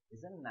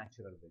is a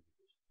natural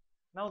vegetation.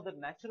 Now the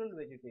natural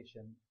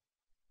vegetation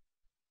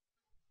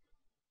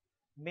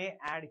may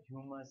add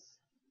humus.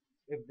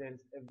 If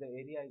the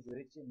area is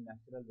rich in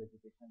natural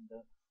vegetation,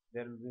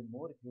 there will be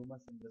more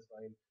humus in the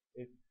soil.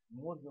 If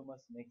more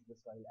humus makes the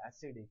soil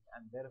acidic,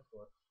 and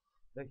therefore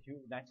the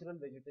natural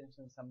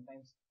vegetation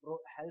sometimes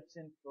helps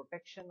in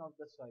protection of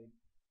the soil,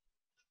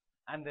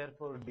 and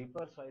therefore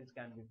deeper soils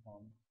can be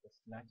formed. This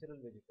natural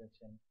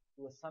vegetation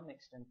to some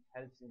extent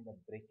helps in the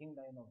breaking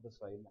down of the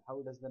soil.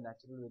 How does the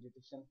natural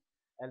vegetation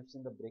helps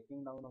in the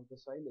breaking down of the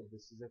soil? If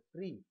this is a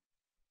tree,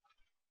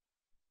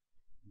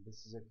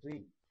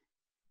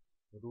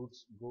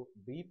 roots go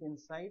deep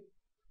inside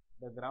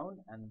the ground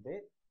and they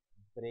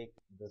break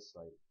the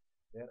soil.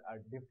 There are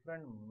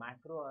different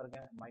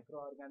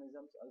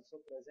microorganisms also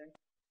present,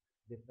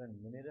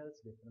 different minerals,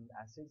 different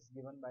acids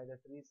given by the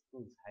trees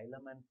through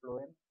xylem and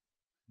phloem.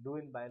 Do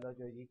in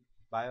biology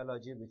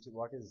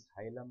what is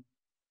xylem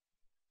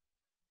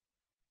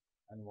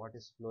and what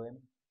is phloem.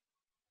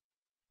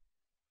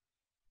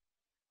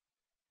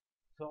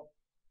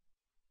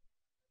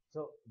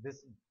 So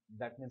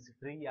that means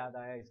tree yaad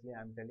aaya, isliye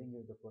I am telling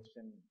you the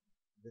question.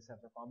 These are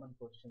the common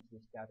questions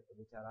which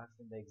are asked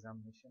in the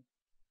examination.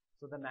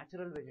 So the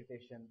natural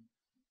vegetation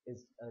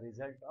is a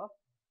result of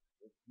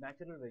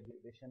natural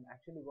vegetation.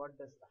 Actually,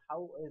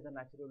 how is the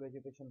natural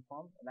vegetation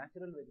formed?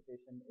 Natural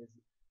vegetation is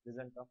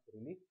result of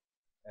relief,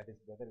 that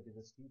is whether it is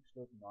a steep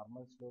slope,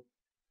 normal slope,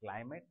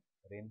 climate,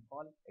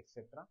 rainfall,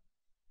 etc.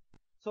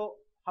 So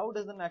how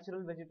does the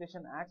natural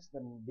vegetation act?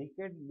 The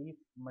decayed leaf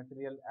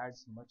material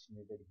adds much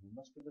needed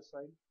humus to the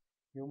soil.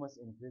 Humus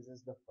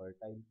increases the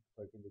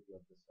fertility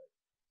of the soil.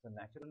 So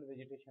natural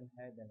vegetation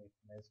hai, then it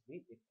will result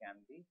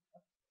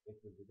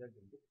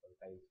in the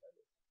fertile soil.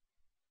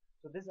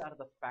 So these are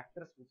the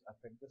factors which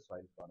affect the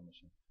soil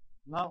formation.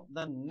 Now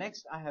the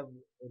next I have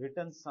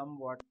written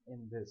somewhat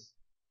in this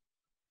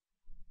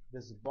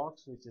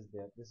box which is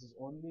there. This is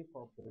only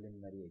for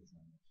preliminary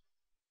examination.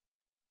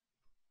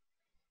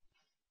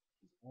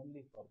 It's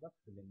only for the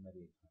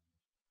preliminary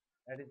examination.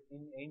 That is,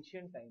 in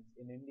ancient times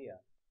in India,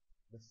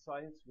 the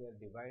soils were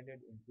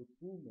divided into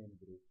two main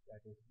groups. That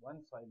is,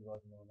 one soil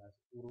was known as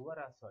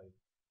Urvara soil,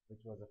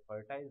 which was a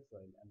fertile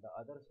soil, and the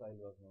other soil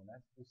was known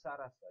as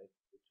Usara soil,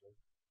 which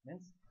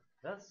means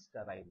the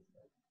sterile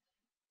soil.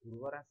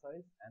 Urvara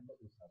soils and the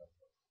Usara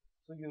soil.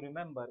 So you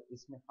remember,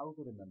 how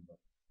to remember?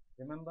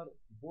 Remember,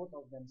 both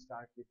of them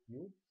start with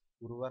U,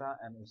 Urvara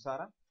and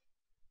Usara.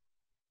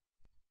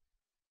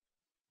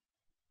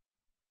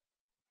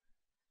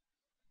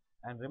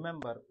 And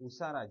remember,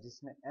 Usara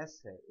जिसमें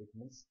S है, it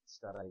means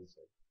sterile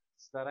soil.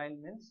 Sterile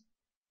means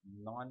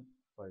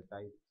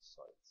non-fertile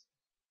soils.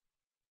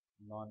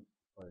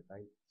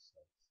 Non-fertile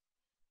soils.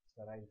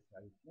 Sterile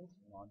soils means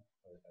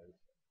non-fertile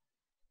soils.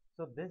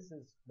 So this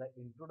is the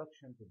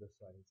introduction to the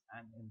soils,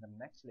 and in the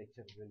next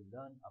lecture we'll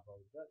learn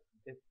about the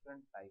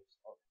different types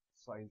of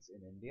soils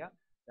in India.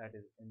 That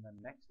is, in the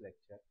next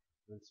lecture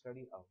we'll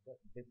study of the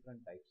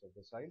different types of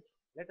the soil.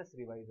 Let us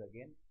revise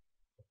again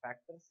the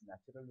factors.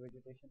 Natural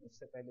vegetation,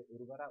 उससे पहले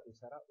उर्वरा,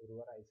 usara.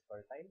 Urvara is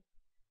fertile,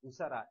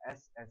 usara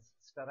as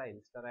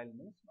sterile. Sterile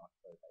means not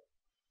fertile.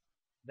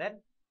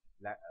 Then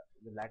the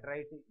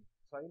laterite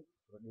soil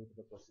due to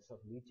the process of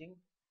leaching.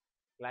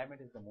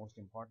 Climate is the most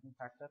important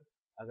factor.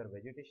 अगर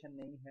vegetation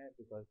नहीं है,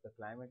 because the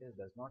climate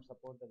does not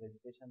support the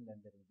vegetation,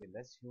 then there will be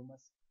less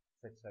humus.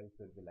 Such soils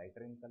will be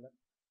lighter in color.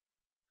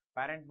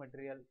 Parent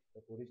material,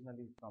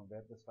 originally from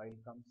where the soil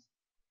comes,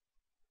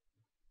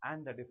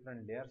 and the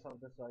different layers of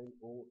the soil: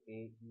 O,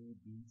 A, E,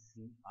 B,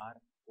 C, R.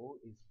 O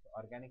is the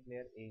organic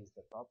layer, A is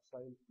the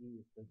topsoil, E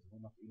is the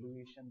zone of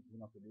eluation.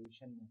 Zone of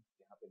eluation means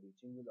यहाँ पे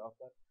leaching will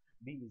occur.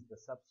 B is the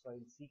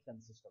subsoil, C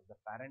consists of the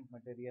parent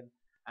material,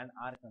 and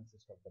R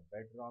consists of the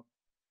bedrock.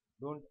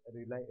 Don't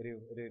rely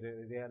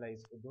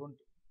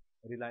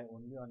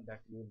only on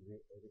that. You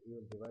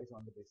will revise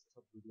on the basis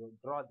of video.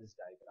 Draw this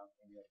diagram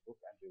in your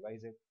book and revise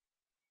it.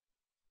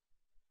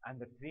 And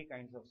the three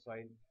kinds of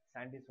soil: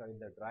 sandy soil,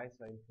 the dry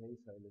soil; clay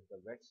soil is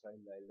the wet soil;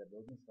 while the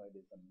loamy soil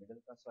is the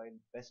middle soil,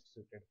 best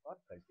suited for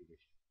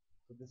cultivation.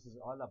 So this is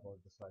all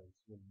about the soils.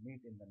 We'll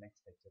meet in the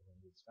next lecture when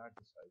we start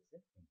the soils in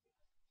India.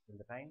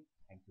 Till the time,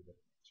 thank you very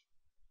much.